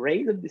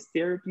afraid of this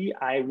therapy,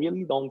 I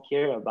really don't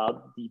care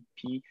about the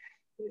P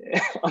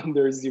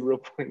under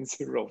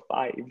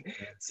 0.05.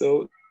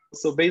 So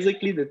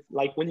basically,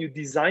 like when you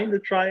design the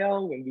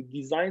trial, when you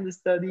design the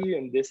study,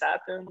 and this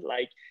happened,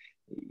 like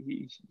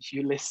you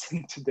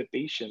listen to the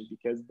patient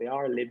because they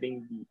are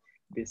living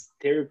this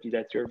therapy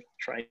that you're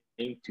trying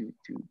to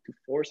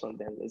force on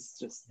them. It's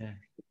just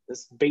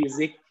this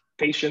basic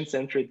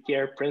patient-centered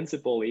care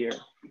principle here.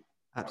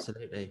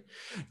 Absolutely.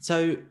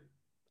 So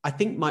I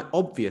think my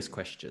obvious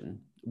question,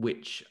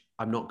 which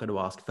I'm not going to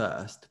ask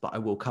first, but I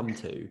will come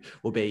to,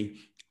 will be,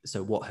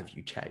 so what have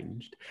you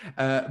changed?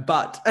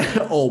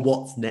 Or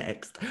what's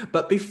next?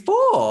 But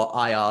before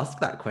I ask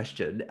that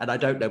question, and I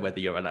don't know whether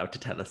you're allowed to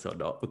tell us or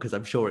not, because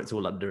I'm sure it's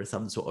all under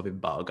some sort of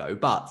embargo,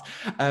 but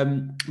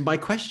my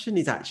question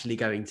is actually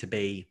going to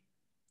be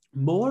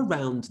more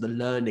around the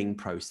learning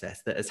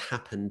process that has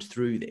happened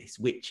through this,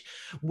 which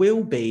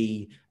will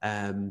be,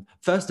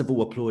 first of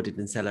all, applauded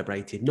and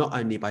celebrated, not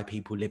only by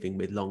people living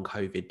with long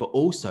COVID, but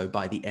also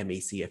by the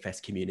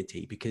ME/CFS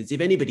community. Because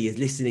if anybody is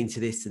listening to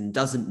this and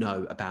doesn't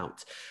know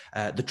about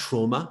the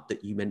trauma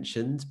that you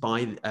mentioned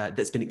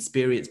that's been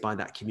experienced by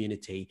that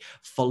community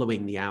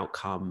following the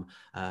outcome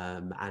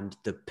and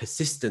the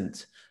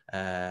persistent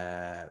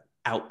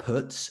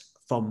outputs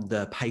from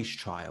the PACE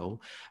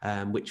trial,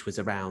 which was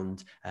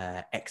around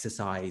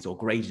exercise or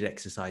graded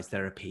exercise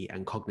therapy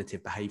and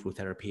cognitive behavioral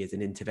therapy as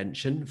an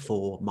intervention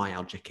for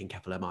myalgic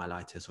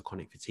encephalomyelitis or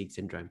chronic fatigue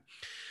syndrome.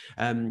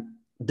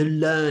 The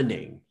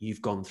learning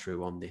you've gone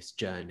through on this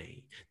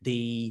journey,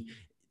 the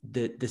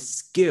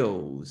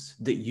skills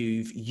that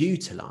you've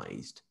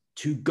utilized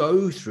to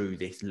go through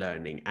this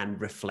learning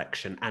and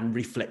reflection and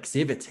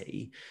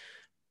reflexivity,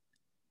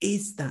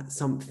 is that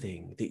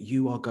something that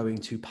you are going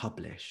to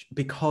publish?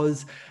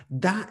 Because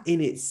that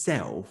in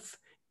itself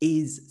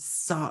is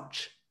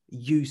such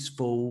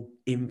useful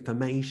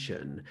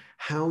information,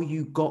 how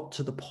you got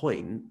to the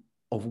point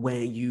of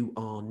where you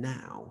are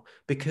now.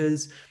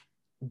 Because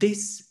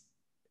this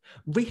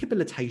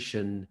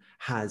rehabilitation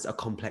has a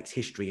complex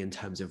history in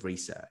terms of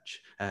research.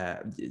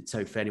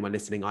 So for anyone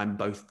listening, I'm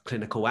both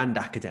clinical and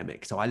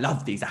academic. So I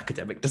love these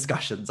academic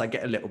discussions. I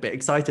get a little bit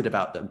excited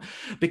about them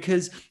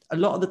because a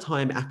lot of the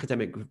time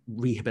academic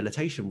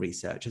rehabilitation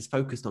research is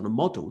focused on a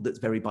model that's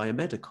very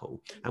biomedical.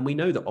 And we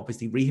know that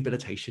obviously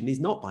rehabilitation is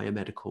not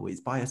biomedical,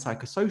 it's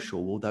biopsychosocial,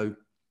 although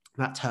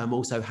that term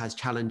also has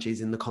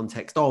challenges in the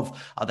context of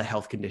other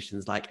health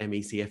conditions like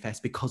ME/CFS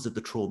because of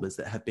the traumas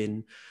that have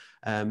been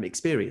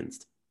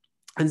experienced.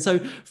 And so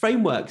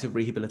frameworks of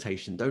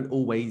rehabilitation don't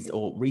always,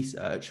 or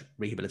research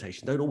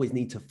rehabilitation don't always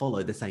need to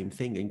follow the same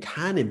thing and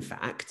can in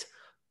fact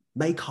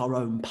make our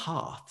own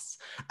paths.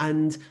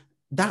 And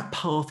that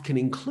path can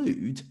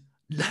include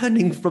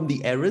learning from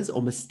the errors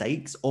or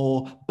mistakes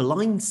or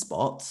blind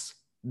spots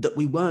that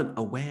we weren't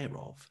aware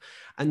of.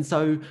 And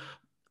so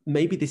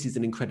maybe this is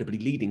an incredibly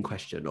leading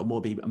question, or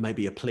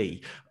maybe a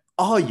plea.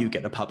 are you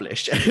going to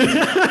publish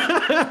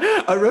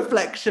a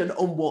reflection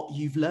on what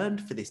you've learned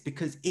for this?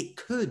 Because it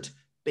could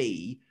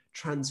be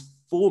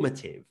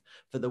transformative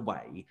for the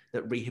way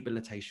that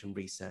rehabilitation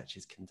research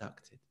is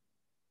conducted.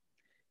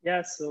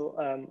 Yeah, so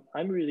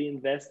I'm really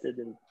invested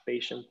in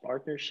patient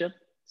partnership.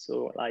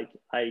 So like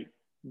I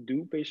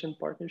do patient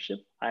partnership.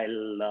 I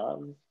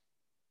love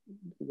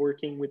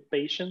working with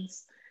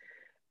patients.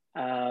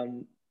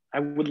 Um, I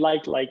would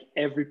like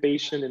every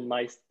patient in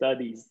my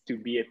studies to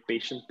be a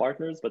patient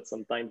partners, but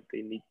sometimes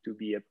they need to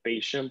be a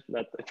patient,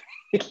 not a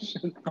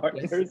patient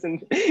partners in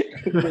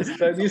the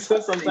study. So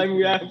sometimes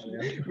we have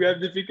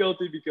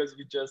difficulty because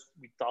we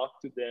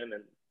talk to them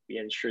and we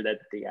ensure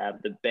that they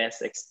have the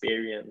best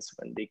experience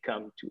when they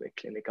come to a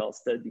clinical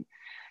study.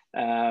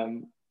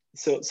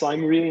 So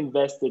I'm really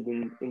invested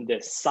in the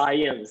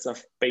science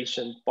of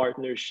patient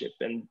partnership,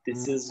 and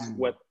this is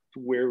what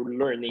we're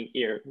learning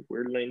here.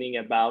 We're learning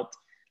about,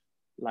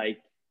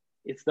 like,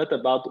 it's not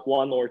about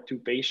one or two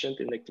patients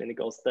in a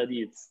clinical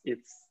study.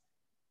 It's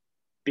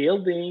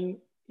building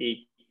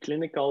a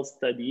clinical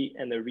study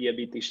and a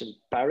rehabilitation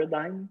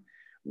paradigm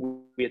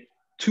with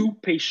two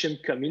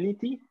patient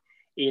community.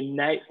 A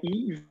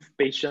naive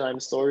patient, I'm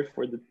sorry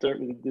for the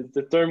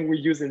term we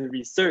use in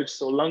research.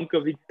 So long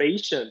COVID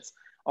patients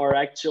are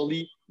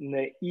actually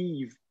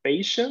naive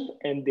patients,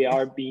 and they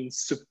are being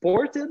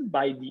supported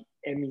by the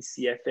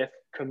ME/CFS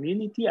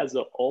community as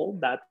a whole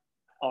that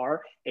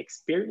are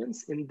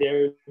experienced in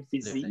their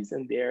disease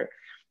and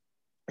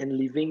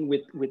living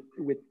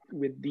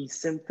with these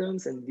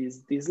symptoms and these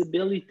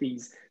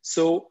disabilities.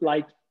 So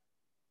like,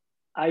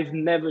 I've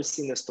never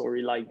seen a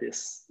story like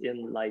this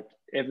in like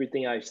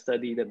everything I've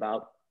studied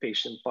about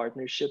patient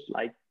partnership,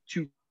 like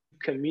two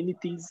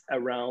communities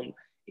around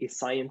a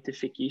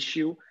scientific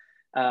issue.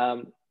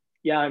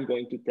 Yeah, I'm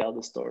going to tell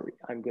the story.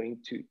 I'm going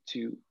to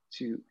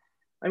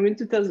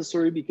tell the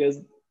story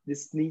because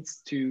this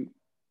needs to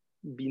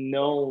be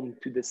known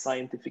to the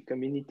scientific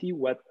community,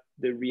 what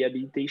the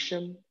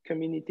rehabilitation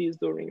community is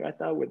doing right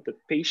now with the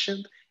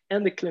patient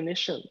and the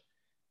clinician.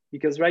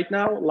 Because right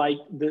now, like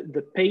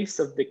the pace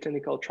of the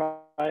clinical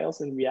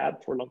trials and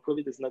rehab for long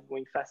COVID is not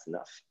going fast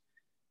enough.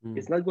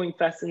 It's not going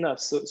fast enough.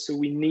 So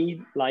we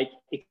need like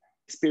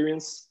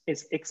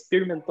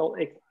experimental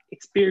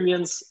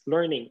experience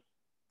learning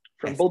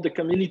from both the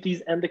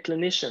communities and the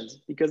clinicians,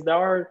 because there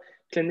are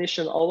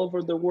clinicians all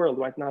over the world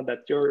right now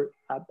that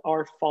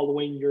are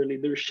following your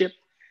leadership,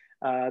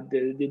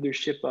 the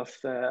leadership of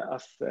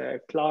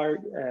Clark,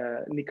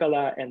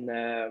 Nicola, and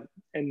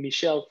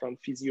Michelle from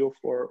Physio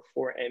for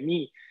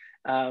ME.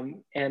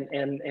 And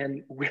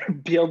we're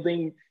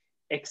building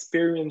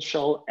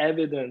experiential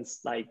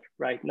evidence like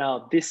right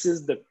now. This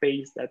is the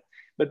pace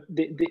but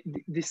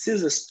this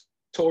is a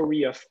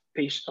story of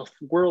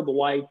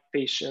worldwide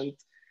patient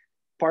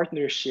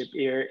partnership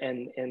here,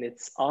 and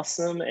it's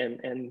awesome,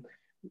 and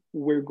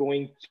we're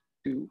going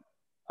to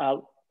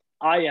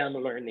I am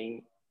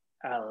learning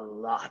a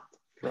lot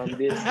from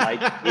this,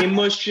 like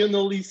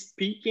emotionally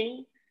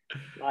speaking,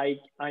 like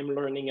I'm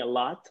learning a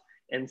lot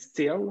and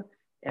still,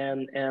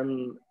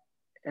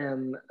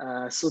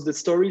 so the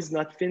story is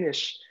not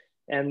finished,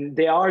 and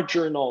there are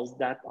journals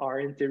that are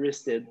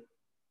interested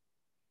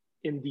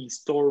in these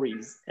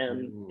stories,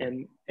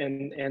 and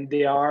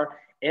they are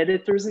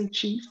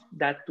editors-in-chief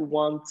that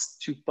wants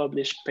to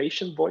publish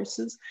patient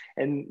voices,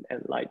 and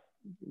like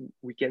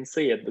we can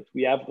say it, but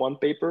we have one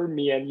paper,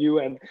 me and you,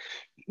 and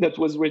that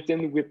was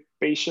written with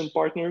patient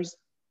partners,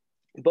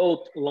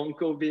 both long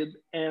COVID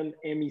and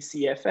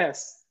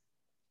ME/CFS.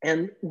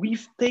 And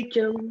we've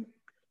taken,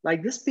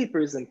 like, this paper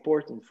is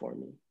important for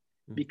me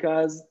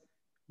because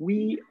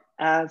we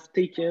have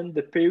taken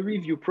the peer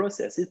review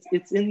process.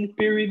 It's in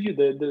peer review.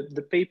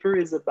 The paper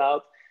is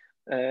about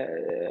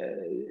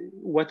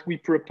what we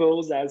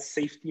propose as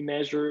safety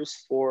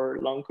measures for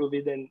long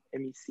COVID and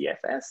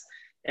ME/CFS.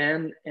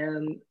 And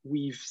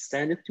we've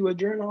sent it to a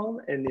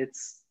journal, and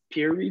it's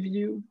peer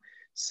reviewed.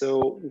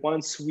 So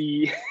once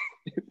we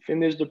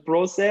finish the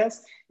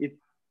process, it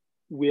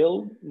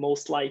will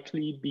most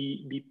likely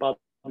be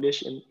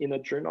published in a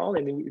journal,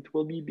 and it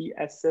will be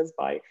assessed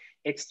by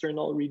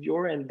external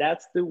reviewer. And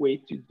that's the way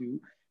to do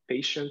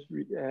patient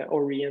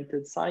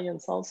oriented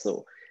science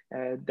also.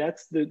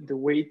 That's the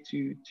way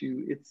to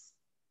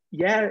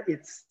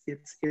it's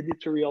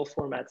editorial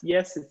format.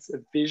 Yes, it's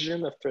a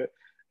vision of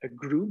a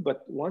group,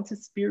 but once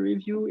it's peer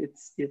review,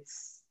 it's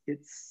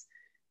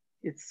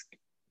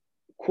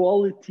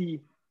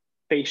quality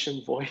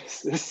patient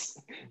voices.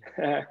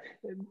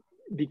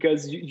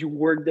 Because you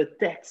work the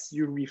text,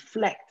 you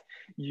reflect,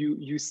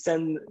 you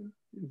send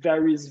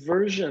various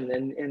versions,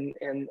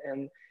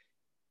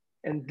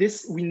 and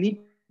this, we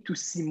need to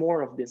see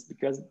more of this,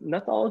 because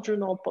not all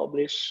journals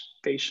publish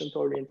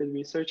patient-oriented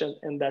research,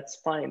 and that's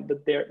fine,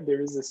 but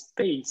there is a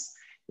space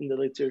in the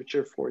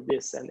literature for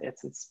this, and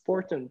it's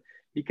important,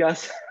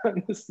 because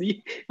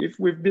honestly, if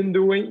we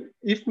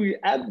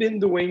have been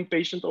doing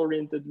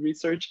patient-oriented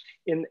research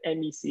in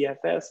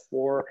ME/CFS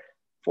for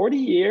 40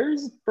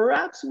 years,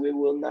 perhaps we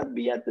will not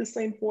be at the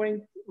same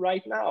point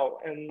right now,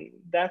 and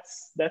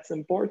that's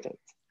important.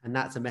 And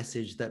that's a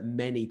message that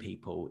many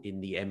people in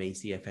the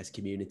ME/CFS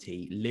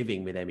community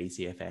living with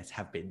ME/CFS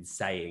have been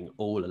saying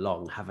all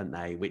along, haven't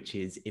they? Which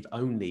is, if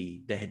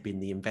only there had been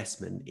the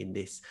investment in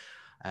this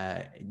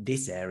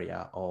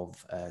area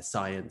of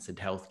science and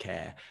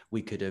healthcare,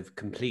 we could have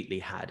completely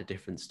had a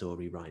different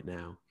story right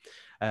now.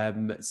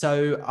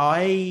 So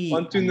I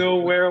want to know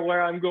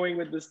where I'm going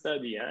with the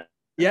study, huh?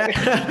 Yeah.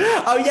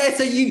 Oh, yeah.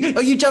 So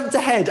you jumped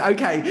ahead.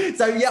 Okay.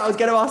 So yeah, I was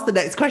going to ask the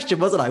next question,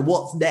 wasn't I?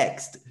 What's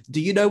next?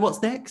 Do you know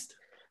what's next?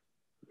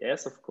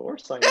 Yes, of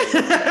course I know what's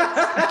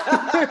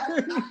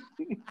next.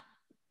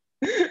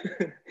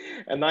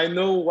 And I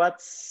know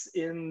what's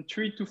in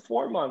 3 to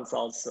 4 months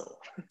also.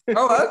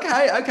 Oh,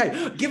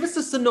 okay. Give us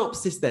a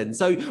synopsis then.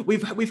 So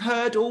we've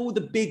heard all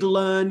the big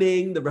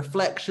learning, the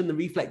reflection, the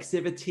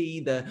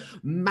reflexivity, the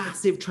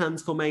massive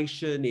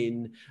transformation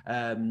in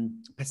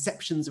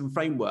perceptions and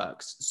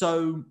frameworks.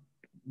 So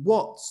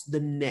what's the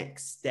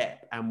next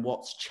step and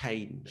what's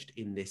changed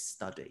in this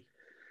study?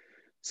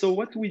 So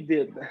what we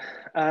did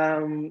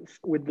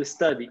with the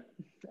study,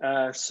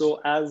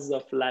 so as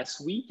of last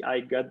week, I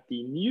got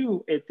the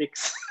new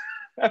ethics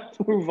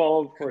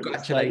approval for the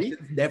study.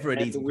 Congratulations, never an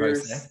easy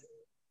process.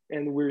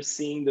 And we're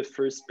seeing the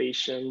first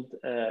patient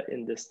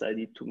in the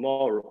study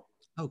tomorrow.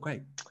 Oh,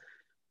 great.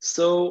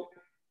 So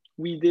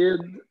we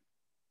did,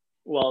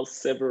 well,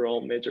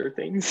 several major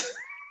things.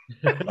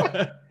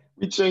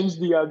 We changed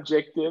the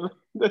objective.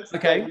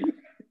 Okay.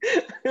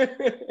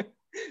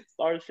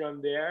 Start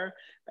from there.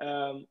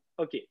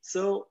 Okay,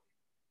 so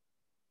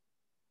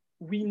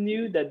we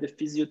knew that the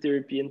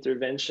physiotherapy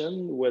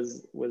intervention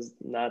was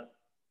not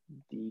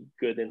the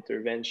good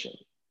intervention.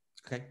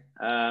 Okay.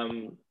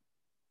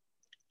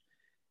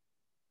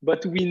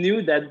 But we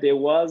knew that there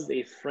was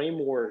a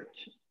framework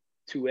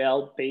to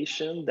help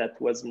patients that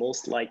was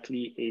most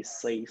likely a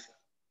safe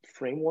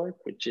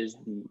framework, which is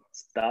the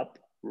stop,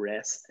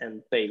 rest,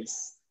 and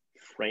pace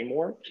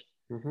framework.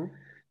 Mm-hmm.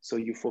 So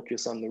you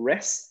focus on the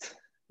rest.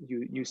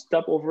 You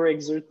stop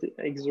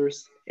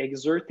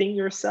exerting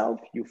yourself,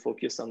 you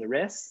focus on the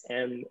rest.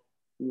 And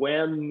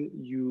when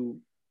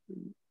you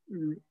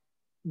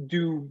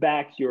do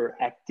back your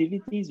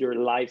activities, your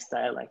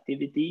lifestyle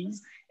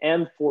activities,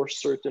 and for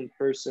certain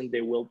person,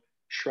 they will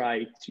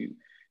try to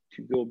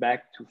go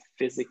back to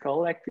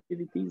physical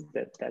activities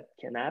that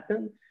can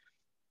happen.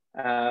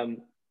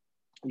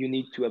 You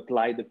need to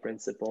apply the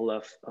principle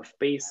of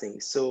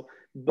pacing. So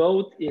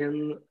both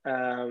in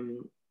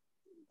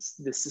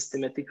the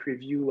systematic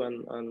review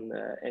on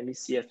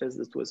ME/CFS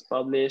that was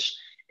published,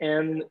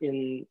 and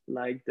in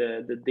like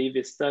the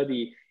Davis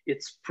study,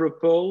 it's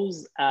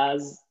proposed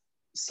as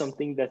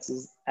something that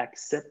is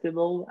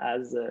acceptable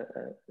as a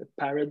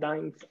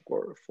paradigm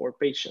for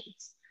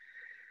patients.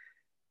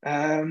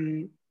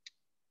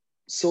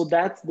 So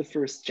that's the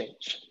first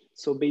change.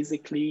 So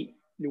basically,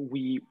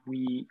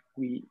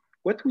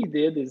 what we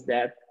did is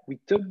that we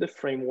took the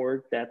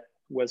framework that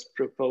was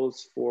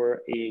proposed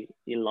for a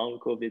long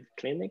COVID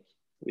clinic,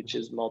 which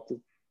is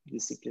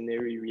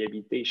multidisciplinary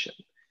rehabilitation.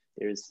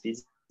 There is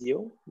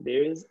physio,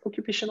 there is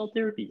occupational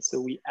therapy.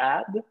 So we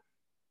add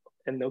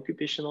an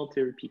occupational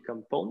therapy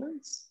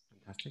components.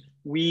 Fantastic.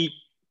 We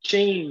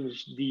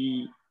change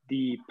the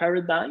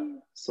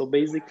paradigm. So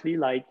basically,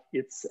 like,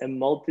 it's a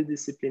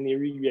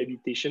multidisciplinary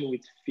rehabilitation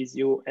with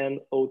physio and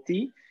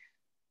OT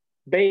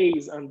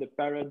based on the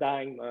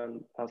paradigm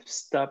of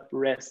stop,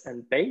 rest,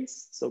 and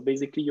pace. So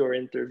basically, your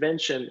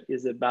intervention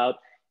is about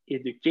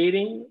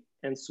educating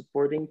and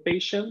supporting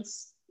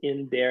patients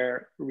in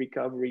their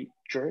recovery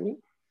journey.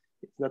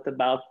 It's not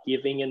about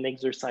giving an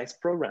exercise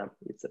program.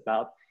 It's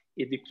about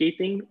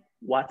educating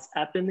what's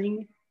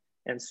happening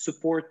and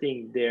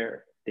supporting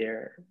their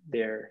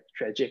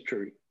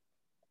trajectory.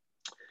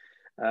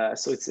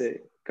 So it's a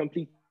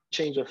complete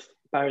change of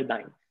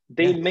paradigm.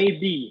 They may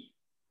be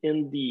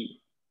in the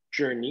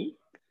journey,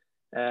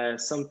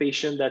 some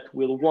patient that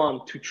will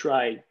want to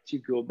try to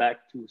go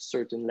back to a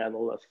certain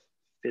level of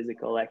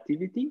physical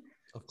activity.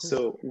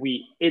 So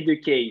we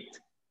educate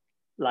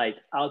like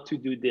how to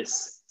do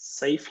this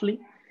safely,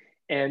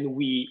 and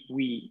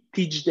we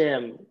teach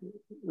them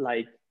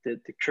like the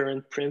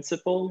current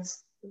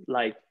principles,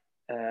 like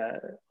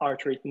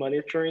heart rate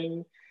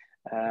monitoring.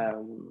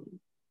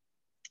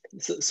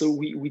 So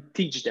we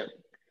teach them.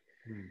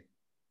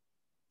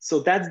 So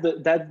that's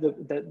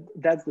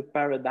the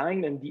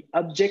paradigm, and the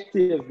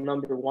objective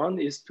number one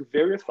is to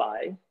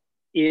verify,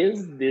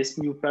 is this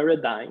new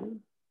paradigm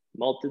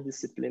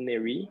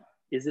multidisciplinary,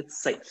 is it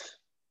safe?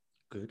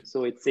 Good.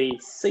 So it's a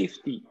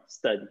safety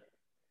study.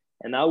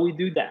 And how we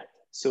do that?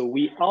 So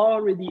we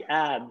already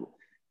add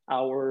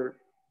our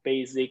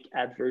basic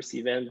adverse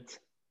event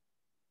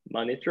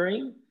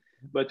monitoring,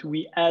 but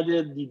we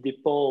added the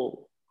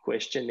DePaul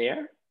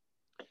questionnaire.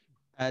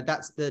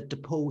 That's the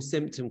DePaul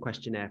symptom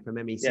questionnaire from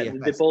ME/CFS. Yeah,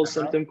 the DePaul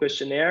symptom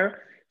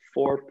questionnaire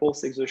for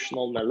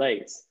post-exertional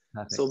malaise.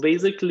 Perfect. So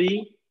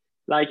basically,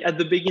 like at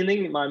the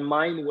beginning, my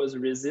mind was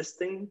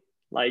resisting.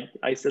 Like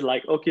I said,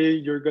 like, okay,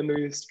 you're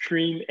gonna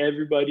screen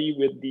everybody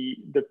with the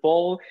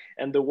DePaul,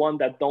 and the one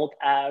that don't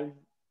have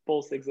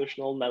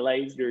post-exertional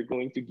malaise, you're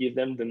going to give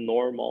them the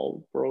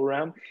normal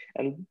program.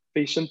 And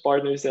patient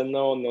partners said,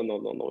 no,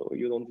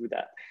 you don't do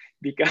that,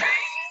 because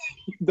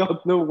you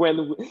don't know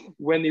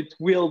when it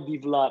will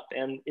develop.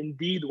 And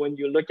indeed, when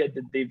you look at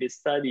the Davis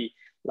study,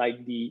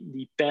 like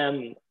the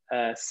PEM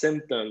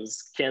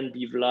symptoms can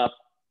develop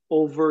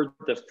over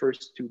the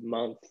first 2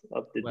 months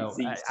of the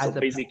disease. So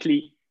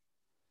basically,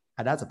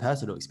 and as a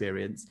personal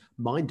experience,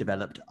 mine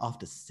developed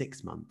after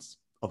 6 months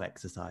of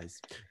exercise.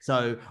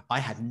 So I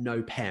had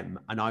no PEM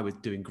and I was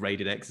doing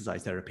graded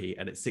exercise therapy.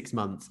 And at 6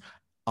 months,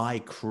 I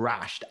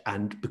crashed,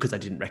 and because I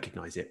didn't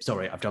recognize it.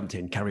 Sorry, I've jumped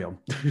in, carry on.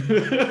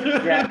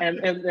 Yeah,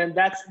 and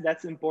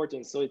that's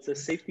important. So it's a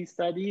safety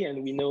study,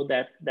 and we know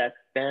that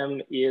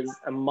PEM is,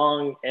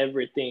 among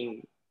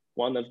everything,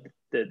 one of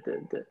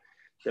the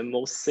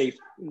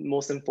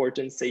most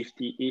important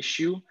safety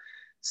issue.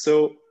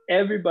 So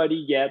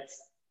everybody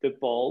gets the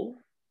poll.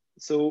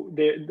 So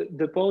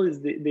the poll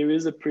is, there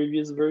is a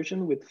previous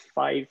version with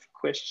 5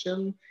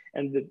 questions,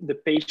 and the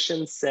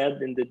patient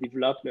said in the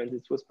development,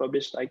 it was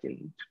published like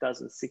in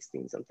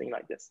 2016, something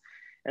like this.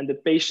 And the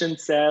patient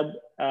said,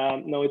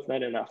 no, it's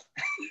not enough.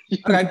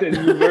 Okay. The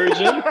new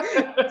version.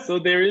 So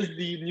there is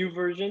the new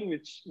version,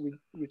 which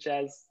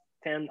has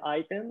 10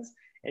 items,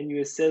 and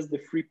you assess the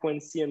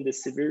frequency and the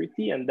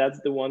severity. And that's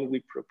the one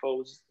we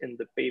propose in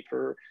the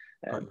paper.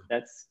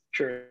 That's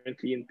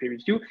currently in peer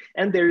review.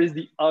 And there is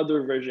the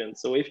other version.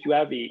 So if you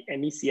have a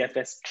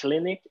MECFS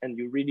clinic and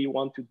you really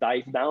want to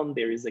dive down,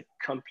 there is a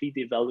complete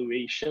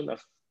evaluation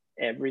of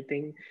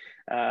everything.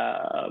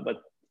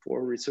 But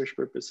for research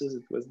purposes,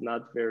 it was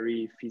not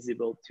very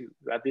feasible to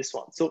have this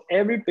one. So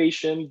every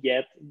patient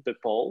gets the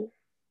poll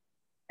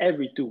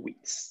every 2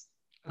 weeks.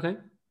 Okay.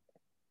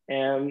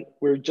 And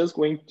we're just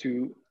going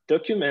to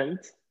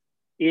document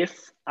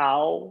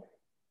how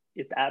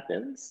it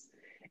happens.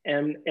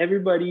 And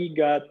everybody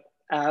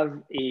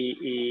have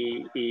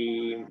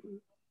a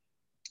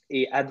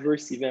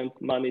adverse event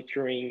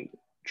monitoring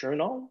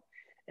journal,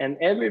 and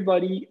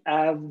everybody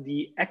have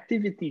the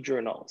activity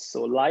journals,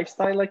 so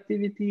lifestyle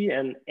activity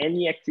and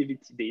any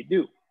activity they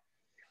do.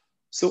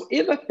 So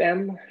if a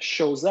PEM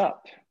shows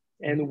up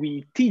and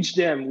we teach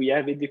them, we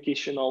have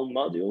educational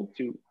module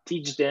to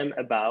teach them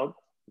about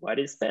what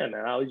is PEM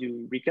and how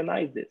you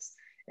recognize this.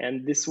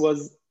 And this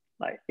was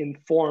like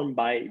informed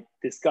by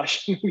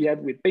discussion we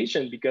had with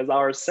patients, because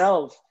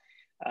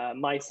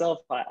myself,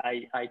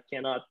 I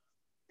cannot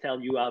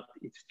tell you how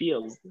it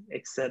feels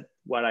except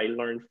what I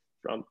learned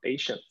from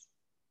patients.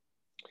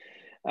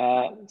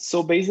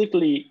 So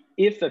basically,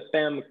 if a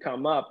PEM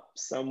come up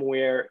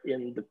somewhere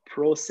in the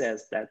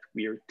process that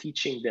we are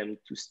teaching them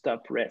to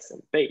stop, rest,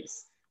 and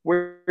pace,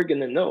 we're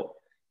gonna know.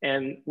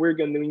 And we're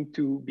going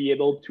to be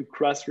able to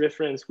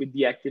cross-reference with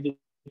the activity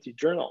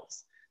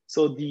journals.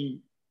 So the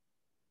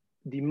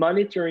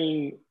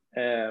monitoring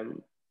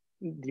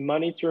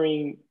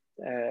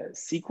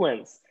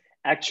sequence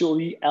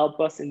actually help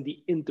us in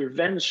the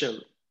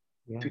intervention.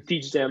 Yes. To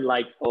teach them,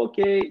 like,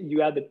 okay,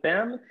 you had a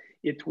PEM,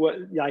 it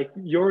was like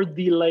your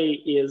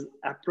delay is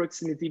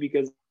approximately,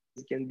 because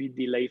it can be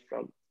delayed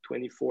from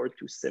 24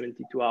 to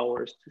 72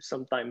 hours to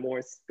sometime more.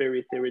 It's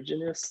very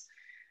heterogeneous.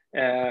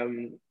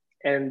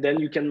 And then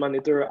you can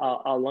monitor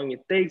how long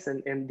it takes,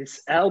 and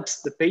this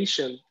helps the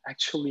patient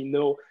actually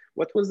know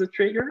what was the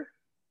trigger,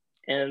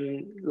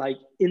 and like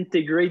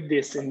integrate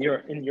this in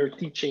your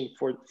teaching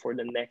for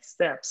the next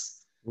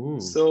steps.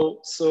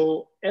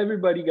 So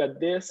everybody got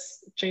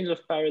this change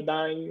of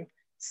paradigm,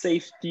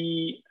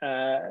 safety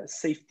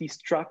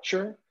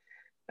structure.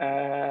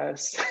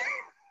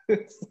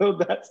 So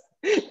that's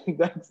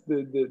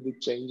the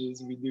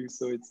changes we do.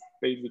 So it's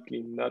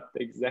basically not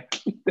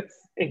exactly the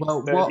same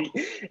study.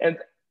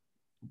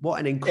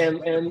 What an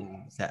incredible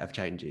set of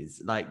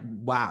changes. Like,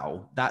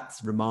 wow,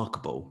 that's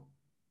remarkable.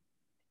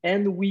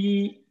 And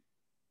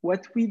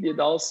what we did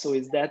also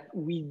is that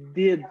we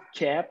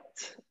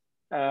kept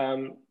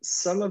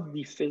some of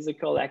the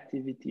physical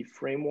activity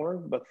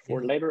framework, but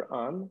for later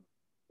on,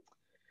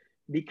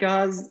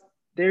 because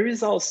there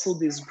is also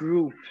this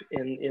group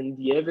in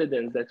the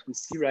evidence that we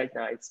see right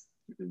now. It's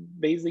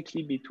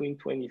basically between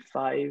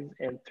 25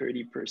 and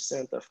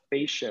 30% of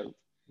patients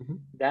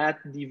that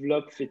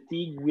develop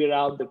fatigue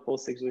without the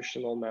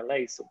post-exertional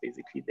malaise. So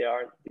basically they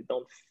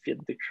don't fit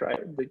the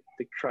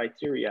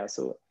criteria.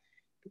 So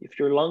if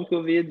you're long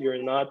COVID,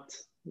 you're not,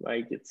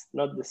 like, it's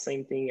not the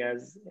same thing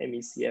as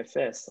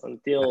MECFS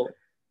until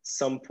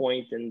some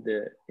point in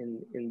the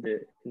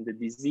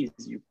disease.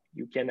 You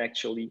can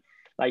actually,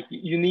 like,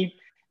 you need,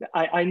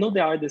 I know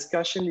there are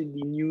discussions in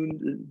the new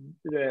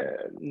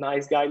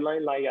NICE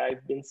guideline. Like,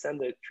 I've been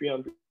sent a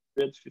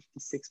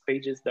 356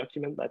 pages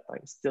document that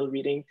I'm still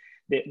reading.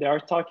 They are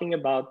talking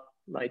about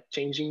like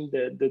changing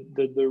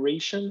the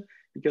duration,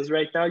 because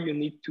right now you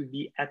need to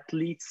be at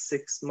least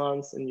 6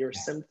 months in your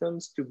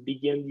symptoms to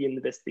begin the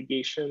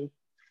investigation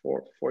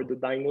for the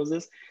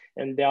diagnosis.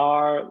 And they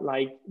are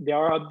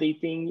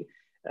updating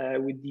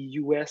with the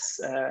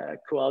US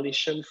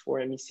coalition for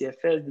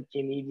MECFS, the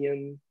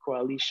Canadian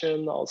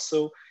coalition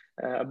also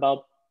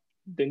about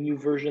the new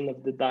version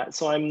of the diet.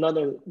 So I'm not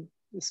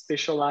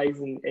specialize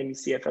in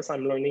ME/CFS.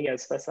 I'm learning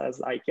as fast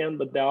as I can,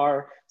 but there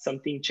are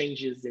something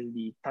changes in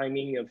the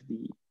timing of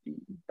the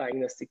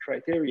diagnostic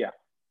criteria.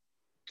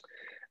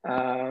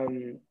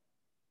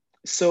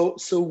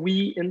 So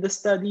we, in the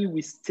study,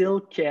 we still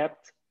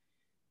kept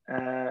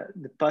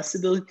the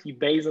possibility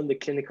based on the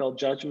clinical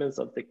judgments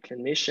of the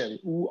clinician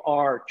who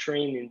are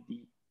trained in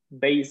the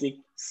basic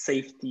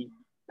safety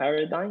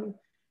paradigm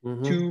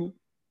to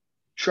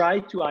try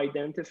to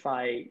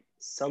identify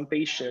some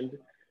patient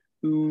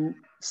who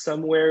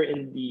somewhere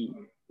in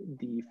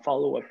the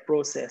follow-up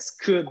process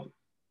could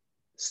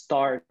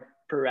start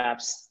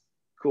perhaps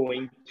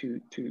going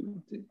to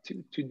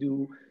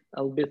do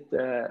a little bit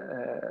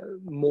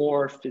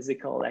more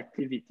physical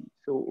activity.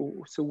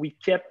 So we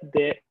kept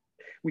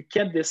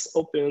this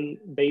open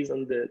based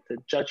on the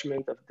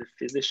judgment of the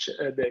physician,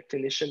 the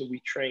clinician we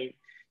trained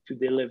to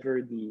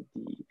deliver the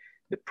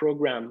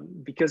program,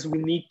 because we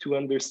need to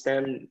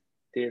understand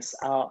this,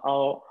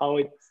 how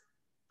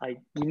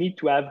we need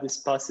to have this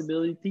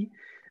possibility,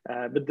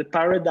 but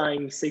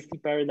the safety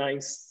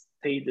paradigms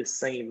stay the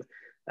same.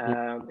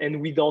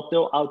 And we don't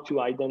know how to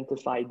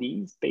identify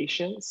these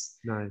patients.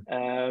 No.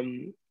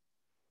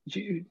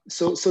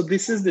 So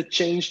this is the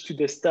change to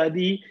the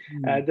study.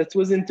 That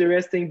was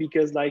interesting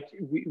because like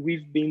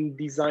we've been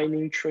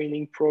designing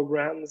training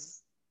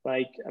programs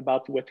like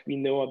about what we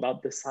know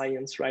about the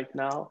science right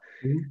now,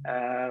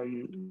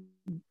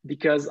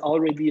 because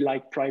already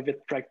like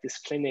private practice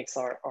clinics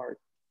are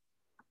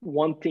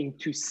wanting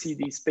to see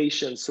these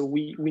patients. So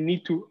we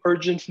need to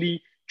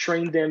urgently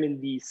train them in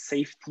the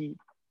safety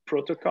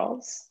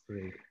protocols.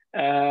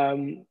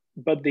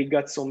 But they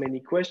got so many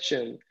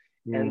questions.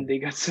 And they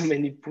got so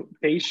many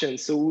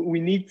patients. So we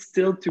need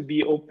still to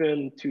be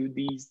open to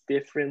these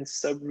different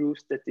subgroup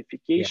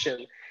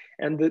stratification.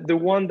 And the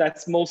one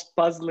that's most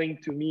puzzling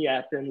to me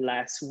happened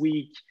last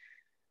week.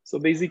 So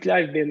basically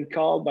I've been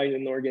called by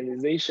an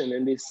organization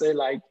and they say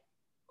like,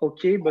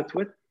 okay, but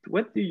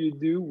what do you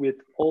do with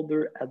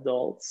older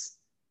adults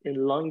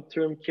in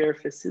long-term care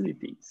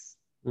facilities?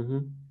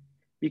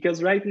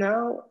 Because right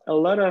now, a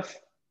lot of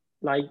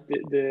like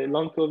the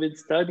long COVID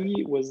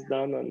study was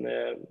done on,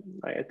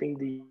 I think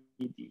the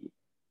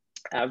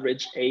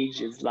average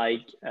age is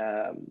like,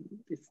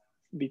 it's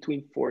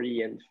between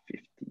 40 and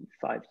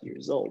 55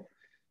 years old.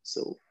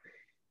 So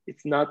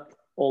it's not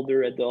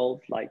older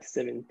adult like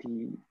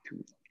 70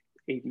 to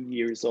 80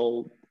 years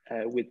old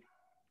with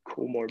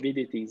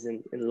comorbidities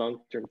in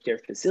long-term care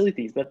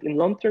facilities. But in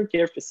long-term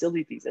care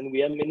facilities, and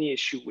we have many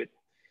issues with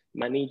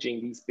managing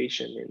these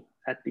patients,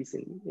 at least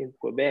in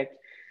Quebec,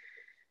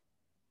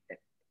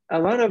 a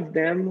lot of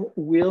them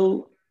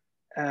will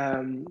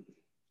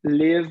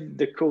live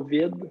the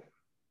COVID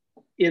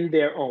in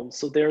their own.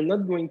 So they're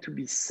not going to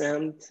be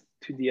sent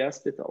to the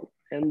hospital.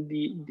 And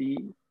the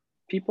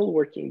people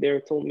working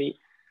there told me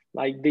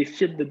like they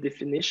fit the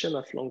definition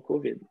of long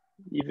COVID,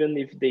 even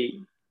if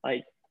they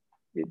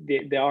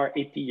are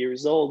 80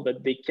 years old,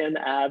 but they can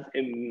have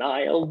a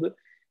mild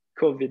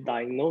COVID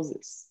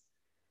diagnosis.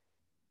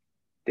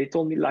 They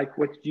told me like,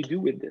 what do you do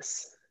with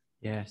this?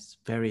 Yes,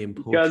 very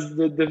important. Because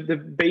the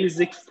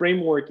basic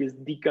framework is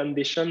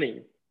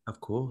deconditioning. Of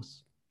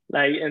course.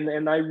 Like,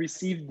 and I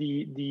received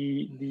the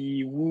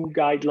WHO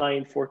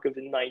guideline for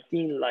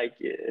COVID-19 like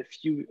a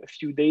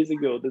few days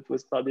ago that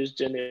was published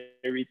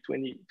January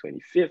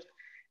 25th,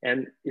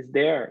 and is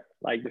there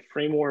like the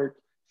framework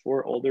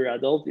for older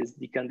adults is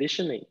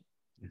deconditioning.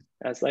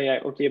 I was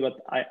like, okay, but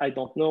I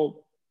don't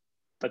know,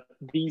 but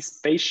these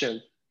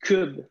patients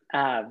could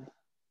have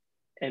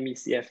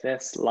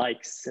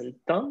ME/CFS-like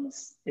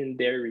symptoms in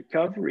their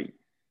recovery.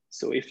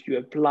 So if you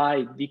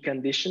apply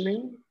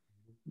deconditioning,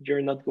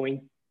 you're not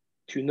going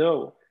to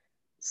know.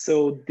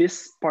 So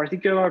this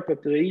particular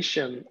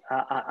population,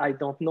 I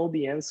don't know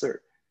the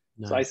answer.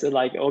 No. So I said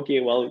like, okay,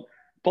 well,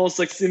 pulse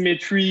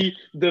oximetry,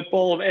 the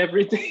pole of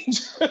everything,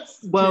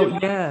 just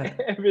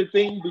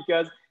everything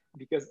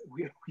because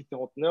we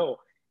don't know.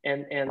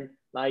 And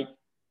like,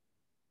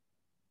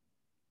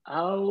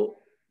 how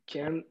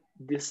can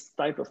this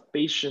type of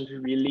patient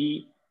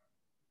really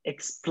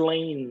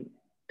explain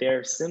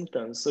their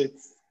symptoms? So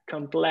it's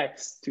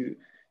complex to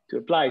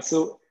apply.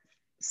 So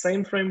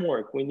same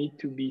framework, we need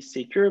to be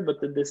secure,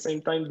 but at the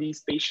same time,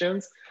 these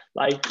patients,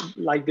 like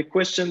the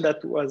question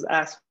that was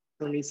asked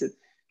for me said,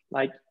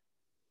 like,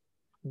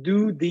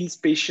 do these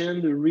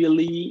patients are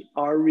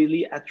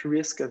really at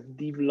risk of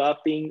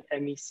developing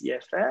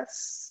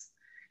ME/CFS?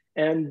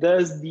 And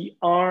does the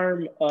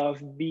harm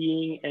of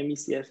being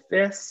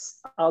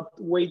ME/CFS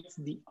outweigh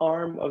the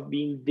harm of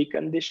being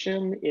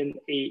deconditioned in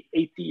a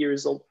 80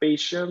 years old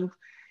patient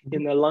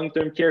in a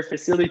long-term care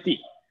facility?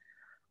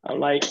 I'm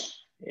like,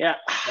 yeah,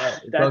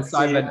 that's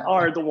a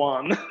hard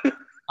one.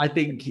 I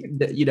think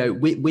that, you know,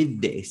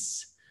 with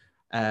this,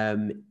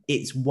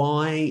 it's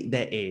why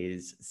there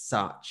is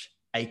such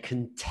a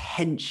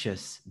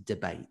contentious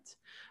debate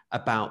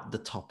about the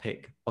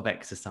topic of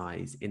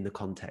exercise in the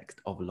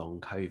context of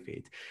long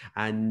COVID.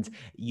 And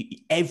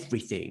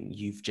everything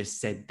you've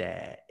just said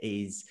there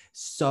is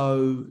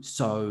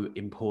so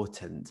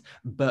important.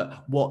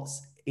 But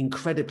what's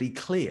incredibly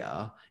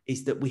clear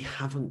is that we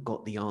haven't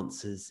got the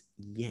answers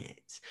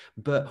yet.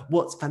 But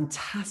what's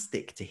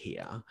fantastic to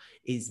hear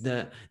is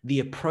that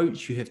the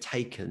approach you have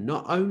taken,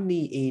 not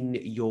only in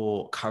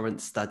your current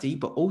study,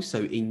 but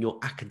also in your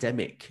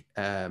academic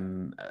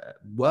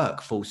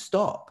work, full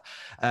stop,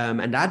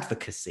 and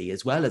advocacy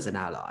as well as an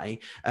ally,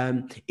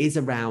 is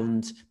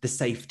around the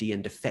safety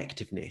and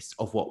effectiveness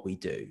of what we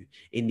do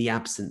in the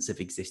absence of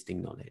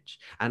existing knowledge.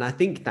 And I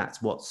think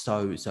that's what's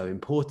so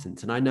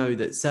important. And I know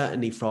that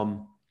certainly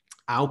from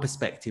our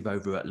perspective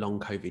over at Long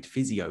COVID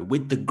Physio,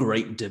 with the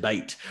great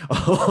debate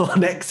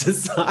on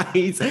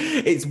exercise,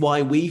 it's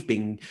why we've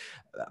been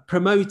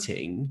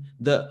promoting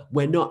that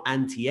we're not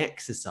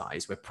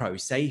anti-exercise, we're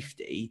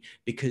pro-safety,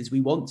 because we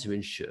want to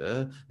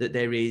ensure that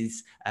there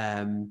is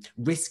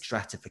risk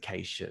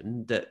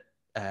stratification that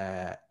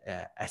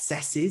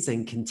assesses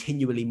and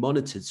continually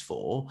monitors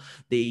for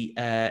the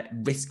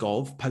risk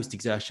of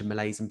post-exertion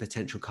malaise and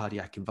potential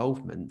cardiac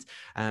involvement.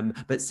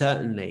 But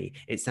certainly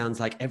it sounds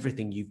like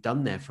everything you've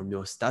done there from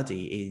your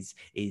study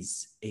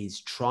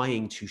is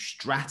trying to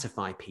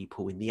stratify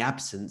people in the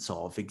absence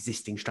of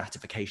existing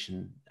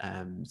stratification.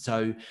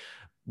 So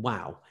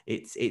wow,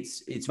 it's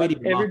really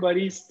remarkable.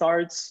 Everybody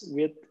starts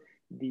with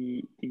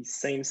the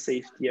same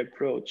safety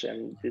approach,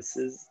 and this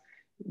is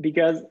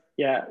because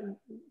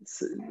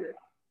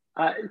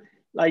I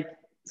like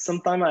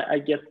sometimes I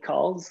get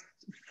calls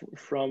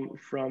from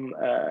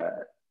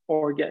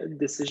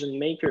decision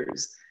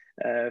makers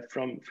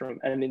from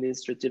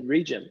administrative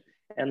region,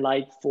 and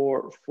like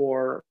for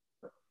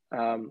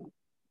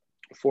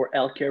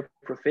healthcare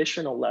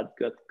professional that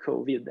got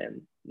COVID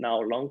and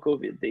now long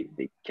COVID,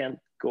 they can't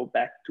go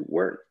back to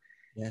work.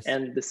 Yes.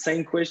 And the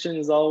same question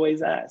is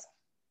always asked: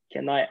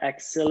 can I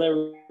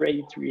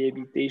accelerate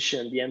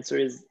rehabilitation? The answer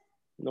is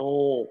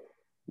no.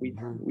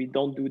 We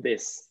don't do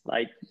this.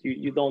 Like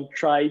you don't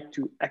try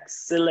to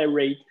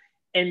accelerate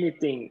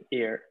anything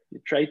here. You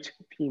try to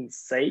be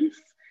safe.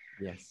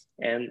 Yes.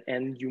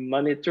 And you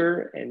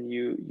monitor and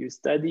you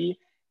study,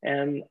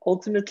 and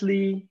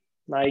ultimately,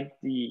 like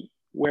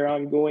where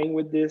I'm going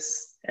with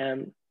this,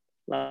 and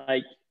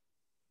like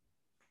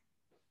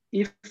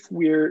if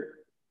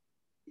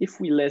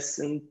we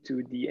listen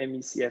to the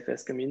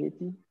ME/CFS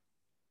community,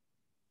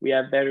 we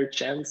have better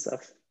chance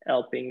of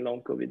helping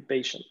long COVID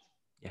patients.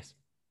 Yes.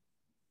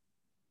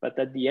 But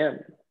at the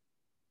end,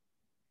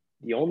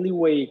 the only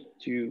way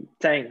to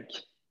thank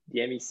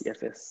the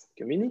ME/CFS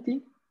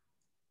community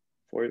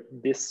for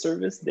this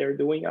service they're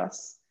doing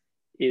us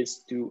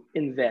is to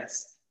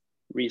invest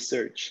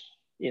research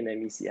in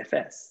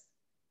ME/CFS,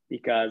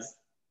 because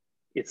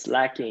it's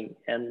lacking,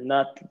 and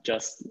not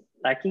just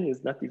lacking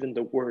is not even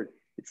the word.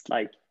 It's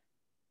like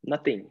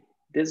nothing,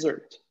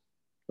 desert.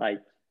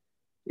 Like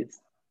it's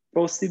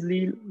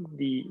possibly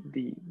the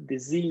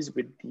disease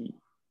with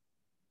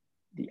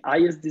the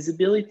highest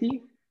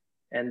disability,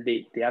 and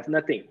they have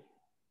nothing.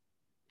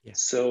 Yeah.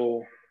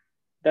 So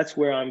that's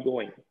where I'm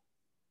going.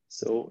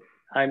 So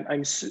I'm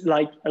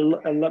like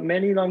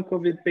many long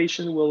COVID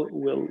patients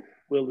will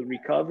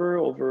recover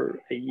over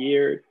a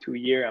year, 2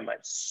 years. I'm like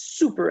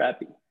super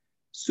happy.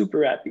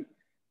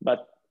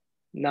 But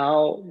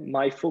now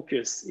my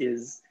focus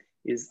is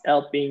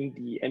helping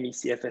the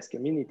ME/CFS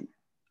community.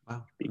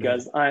 Wow.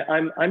 Because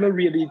I'm a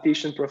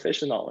rehabilitation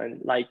professional,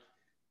 and like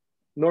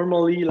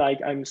normally, like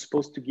I'm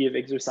supposed to give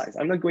exercise.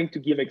 I'm not going to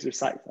give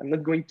exercise. I'm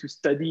not going to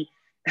study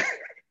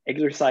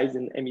exercise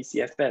in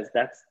ME/CFS.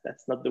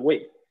 That's not the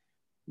way.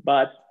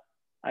 But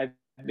I've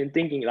been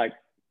thinking, like,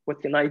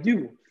 what can I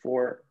do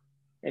for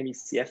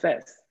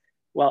ME/CFS?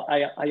 Well,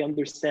 I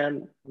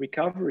understand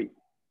recovery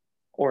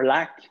or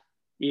lack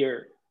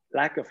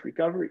of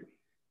recovery.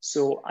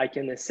 So I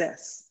can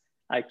assess,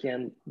 I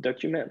can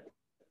document,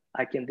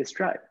 I can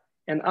describe.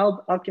 And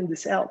how can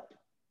this help?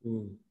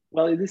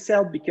 Well, it is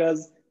help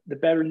because the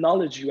better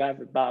knowledge you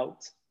have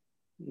about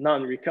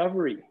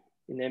non-recovery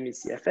in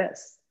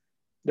ME/CFS,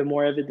 the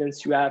more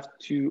evidence you have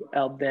to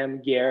help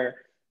them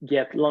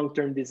get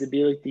long-term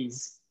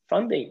disabilities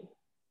funding,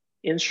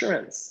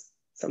 insurance,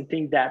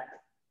 something that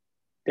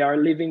they are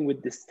living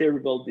with this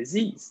terrible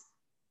disease,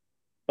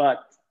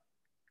 but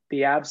they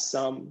have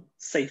some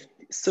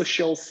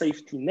social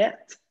safety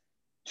net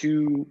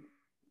to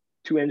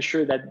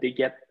ensure that they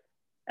get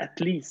at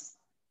least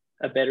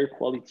a better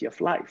quality of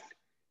life.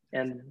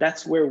 And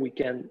that's where we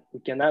can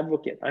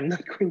advocate. I'm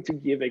not going to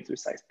give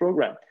exercise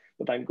program,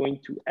 but I'm going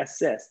to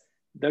assess,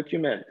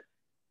 document,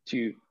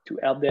 to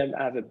help them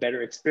have a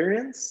better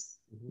experience,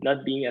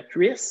 not being at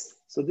risk.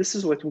 So this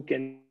is what we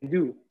can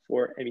do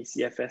for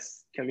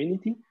ME/CFS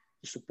community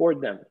to support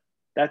them.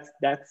 That's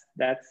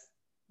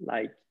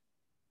like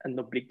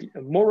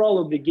a moral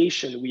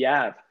obligation we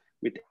have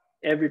with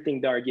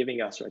everything they are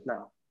giving us right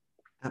now.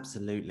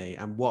 Absolutely.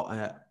 And what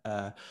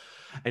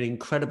an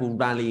incredible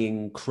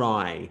rallying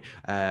cry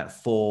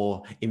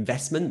for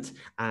investment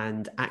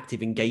and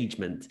active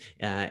engagement,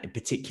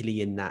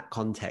 particularly in that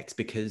context,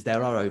 because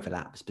there are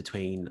overlaps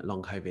between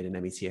long COVID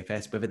and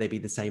ME/CFS, whether they be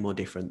the same or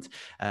different.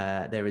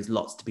 There is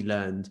lots to be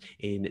learned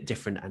in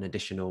different and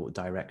additional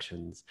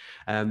directions.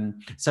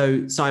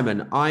 So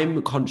Simon,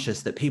 I'm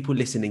conscious that people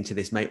listening to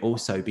this may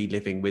also be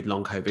living with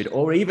long COVID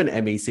or even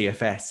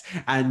ME/CFS,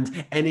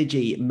 and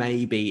energy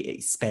may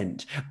be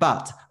spent.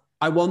 But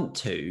I want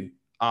to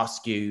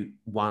ask you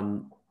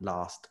one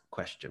last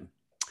question.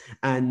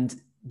 And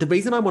the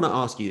reason I want to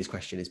ask you this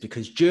question is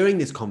because during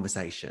this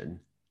conversation,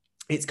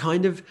 it's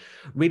kind of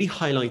really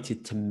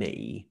highlighted to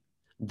me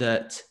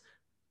that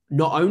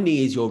not only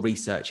is your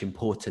research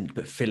important,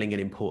 but filling an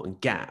important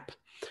gap.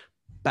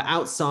 But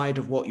outside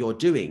of what you're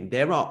doing,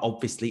 there are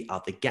obviously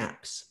other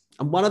gaps.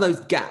 And one of those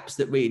gaps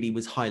that really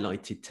was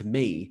highlighted to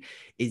me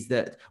is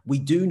that we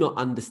do not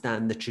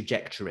understand the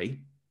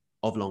trajectory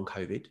of long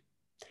COVID.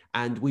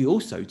 And we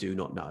also do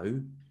not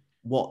know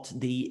what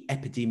the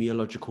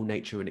epidemiological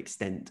nature and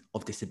extent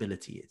of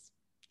disability is.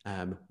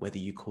 Whether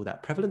you call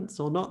that prevalence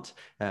or not,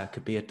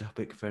 could be a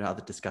topic for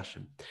another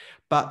discussion.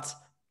 But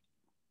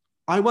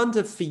I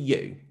wonder for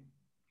you,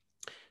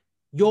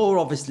 you're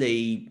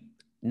obviously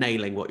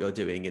nailing what you're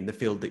doing in the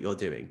field that you're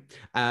doing.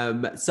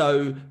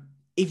 So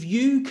if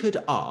you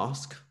could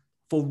ask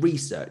for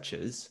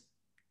researchers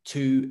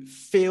to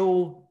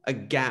fill a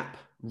gap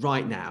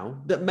right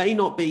now that may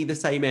not be the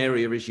same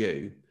area as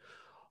you,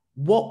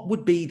 what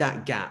would be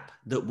that gap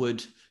that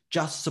would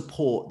just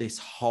support this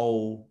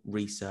whole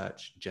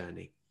research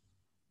journey?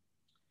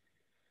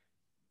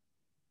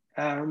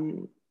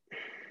 I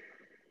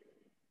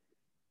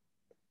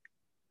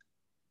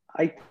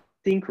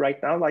think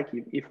right now, like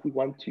if we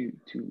want to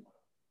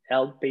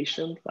help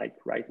patients, like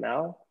right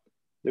now,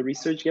 the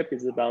research gap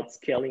is about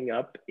scaling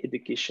up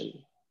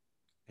education.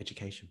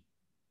 Education.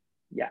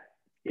 Yeah,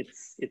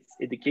 it's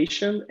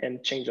education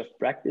and change of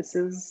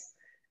practices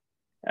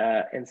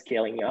and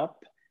scaling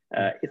up.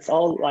 It's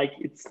all like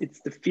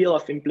it's the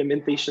field of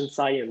implementation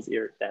science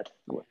here that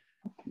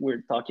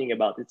we're talking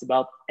about. It's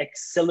about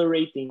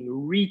accelerating,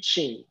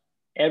 reaching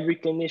every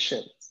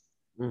clinician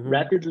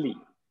rapidly.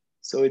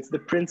 So it's the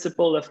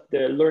principle of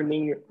the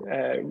learning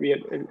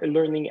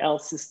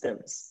health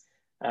systems.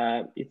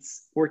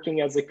 It's working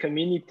as a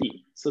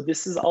community. So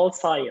this is all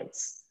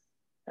science.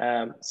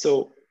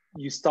 So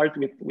you start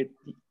with the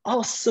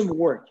awesome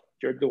work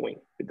you're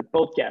doing with the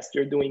podcast.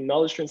 You're doing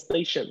knowledge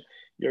translation.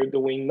 You're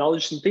doing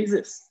knowledge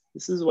synthesis.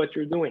 This is what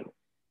you're doing.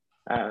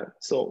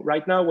 So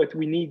right now, what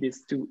we need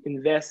is to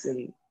invest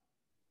in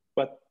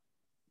what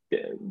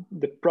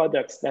the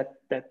products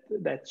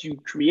that you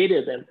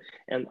created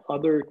and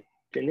other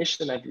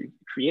clinicians have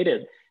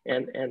created,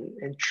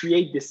 and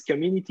create this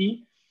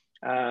community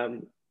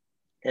and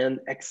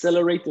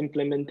accelerate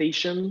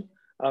implementation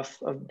of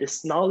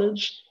this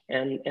knowledge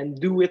and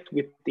do it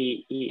with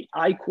a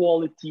high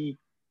quality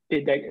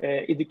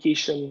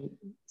education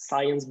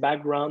science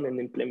background and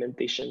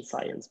implementation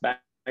science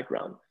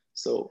background.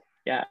 So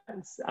yeah,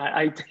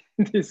 I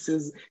think this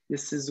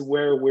is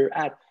where we're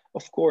at.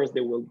 Of course,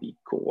 there will be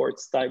cohort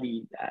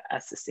study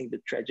assessing the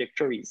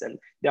trajectories, and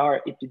there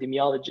are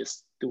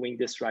epidemiologists doing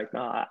this right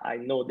now. I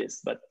know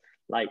this, but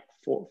like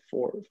for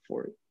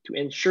to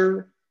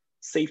ensure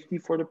safety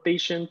for the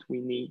patient,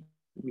 we need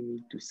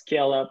to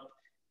scale up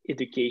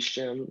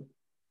education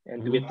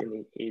and do it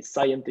in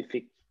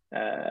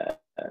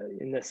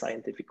a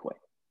scientific way.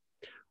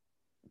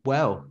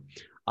 Well,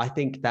 I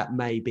think that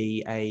may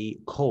be a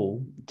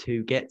call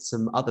to get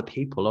some other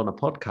people on a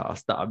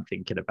podcast that I'm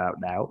thinking about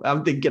now.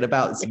 I'm thinking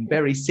about some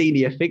very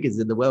senior figures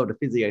in the world of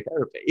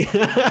physiotherapy.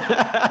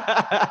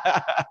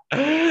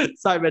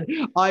 Simon,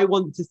 I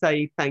want to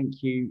say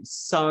thank you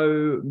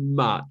so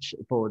much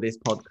for this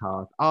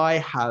podcast. I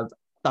have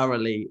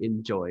thoroughly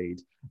enjoyed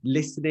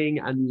listening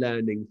and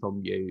learning from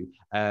you,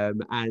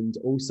 and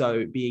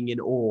also being in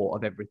awe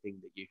of everything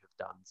that you have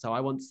done. So I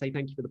want to say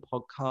thank you for the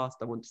podcast.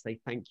 I want to say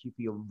thank you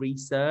for your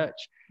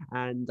research,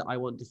 and I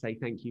want to say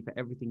thank you for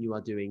everything you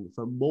are doing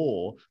for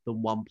more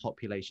than one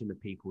population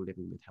of people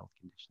living with health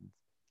conditions.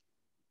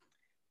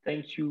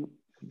 Thank you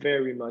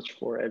very much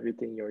for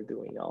everything you're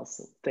doing.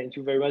 Also, thank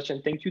you very much,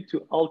 and thank you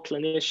to all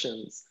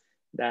clinicians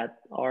that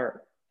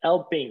are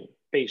helping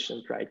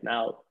patients right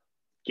now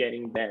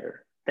getting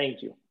better.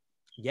 Thank you.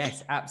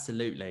 Yes,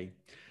 absolutely.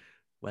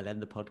 We'll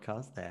end the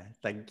podcast there.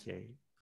 Thank you.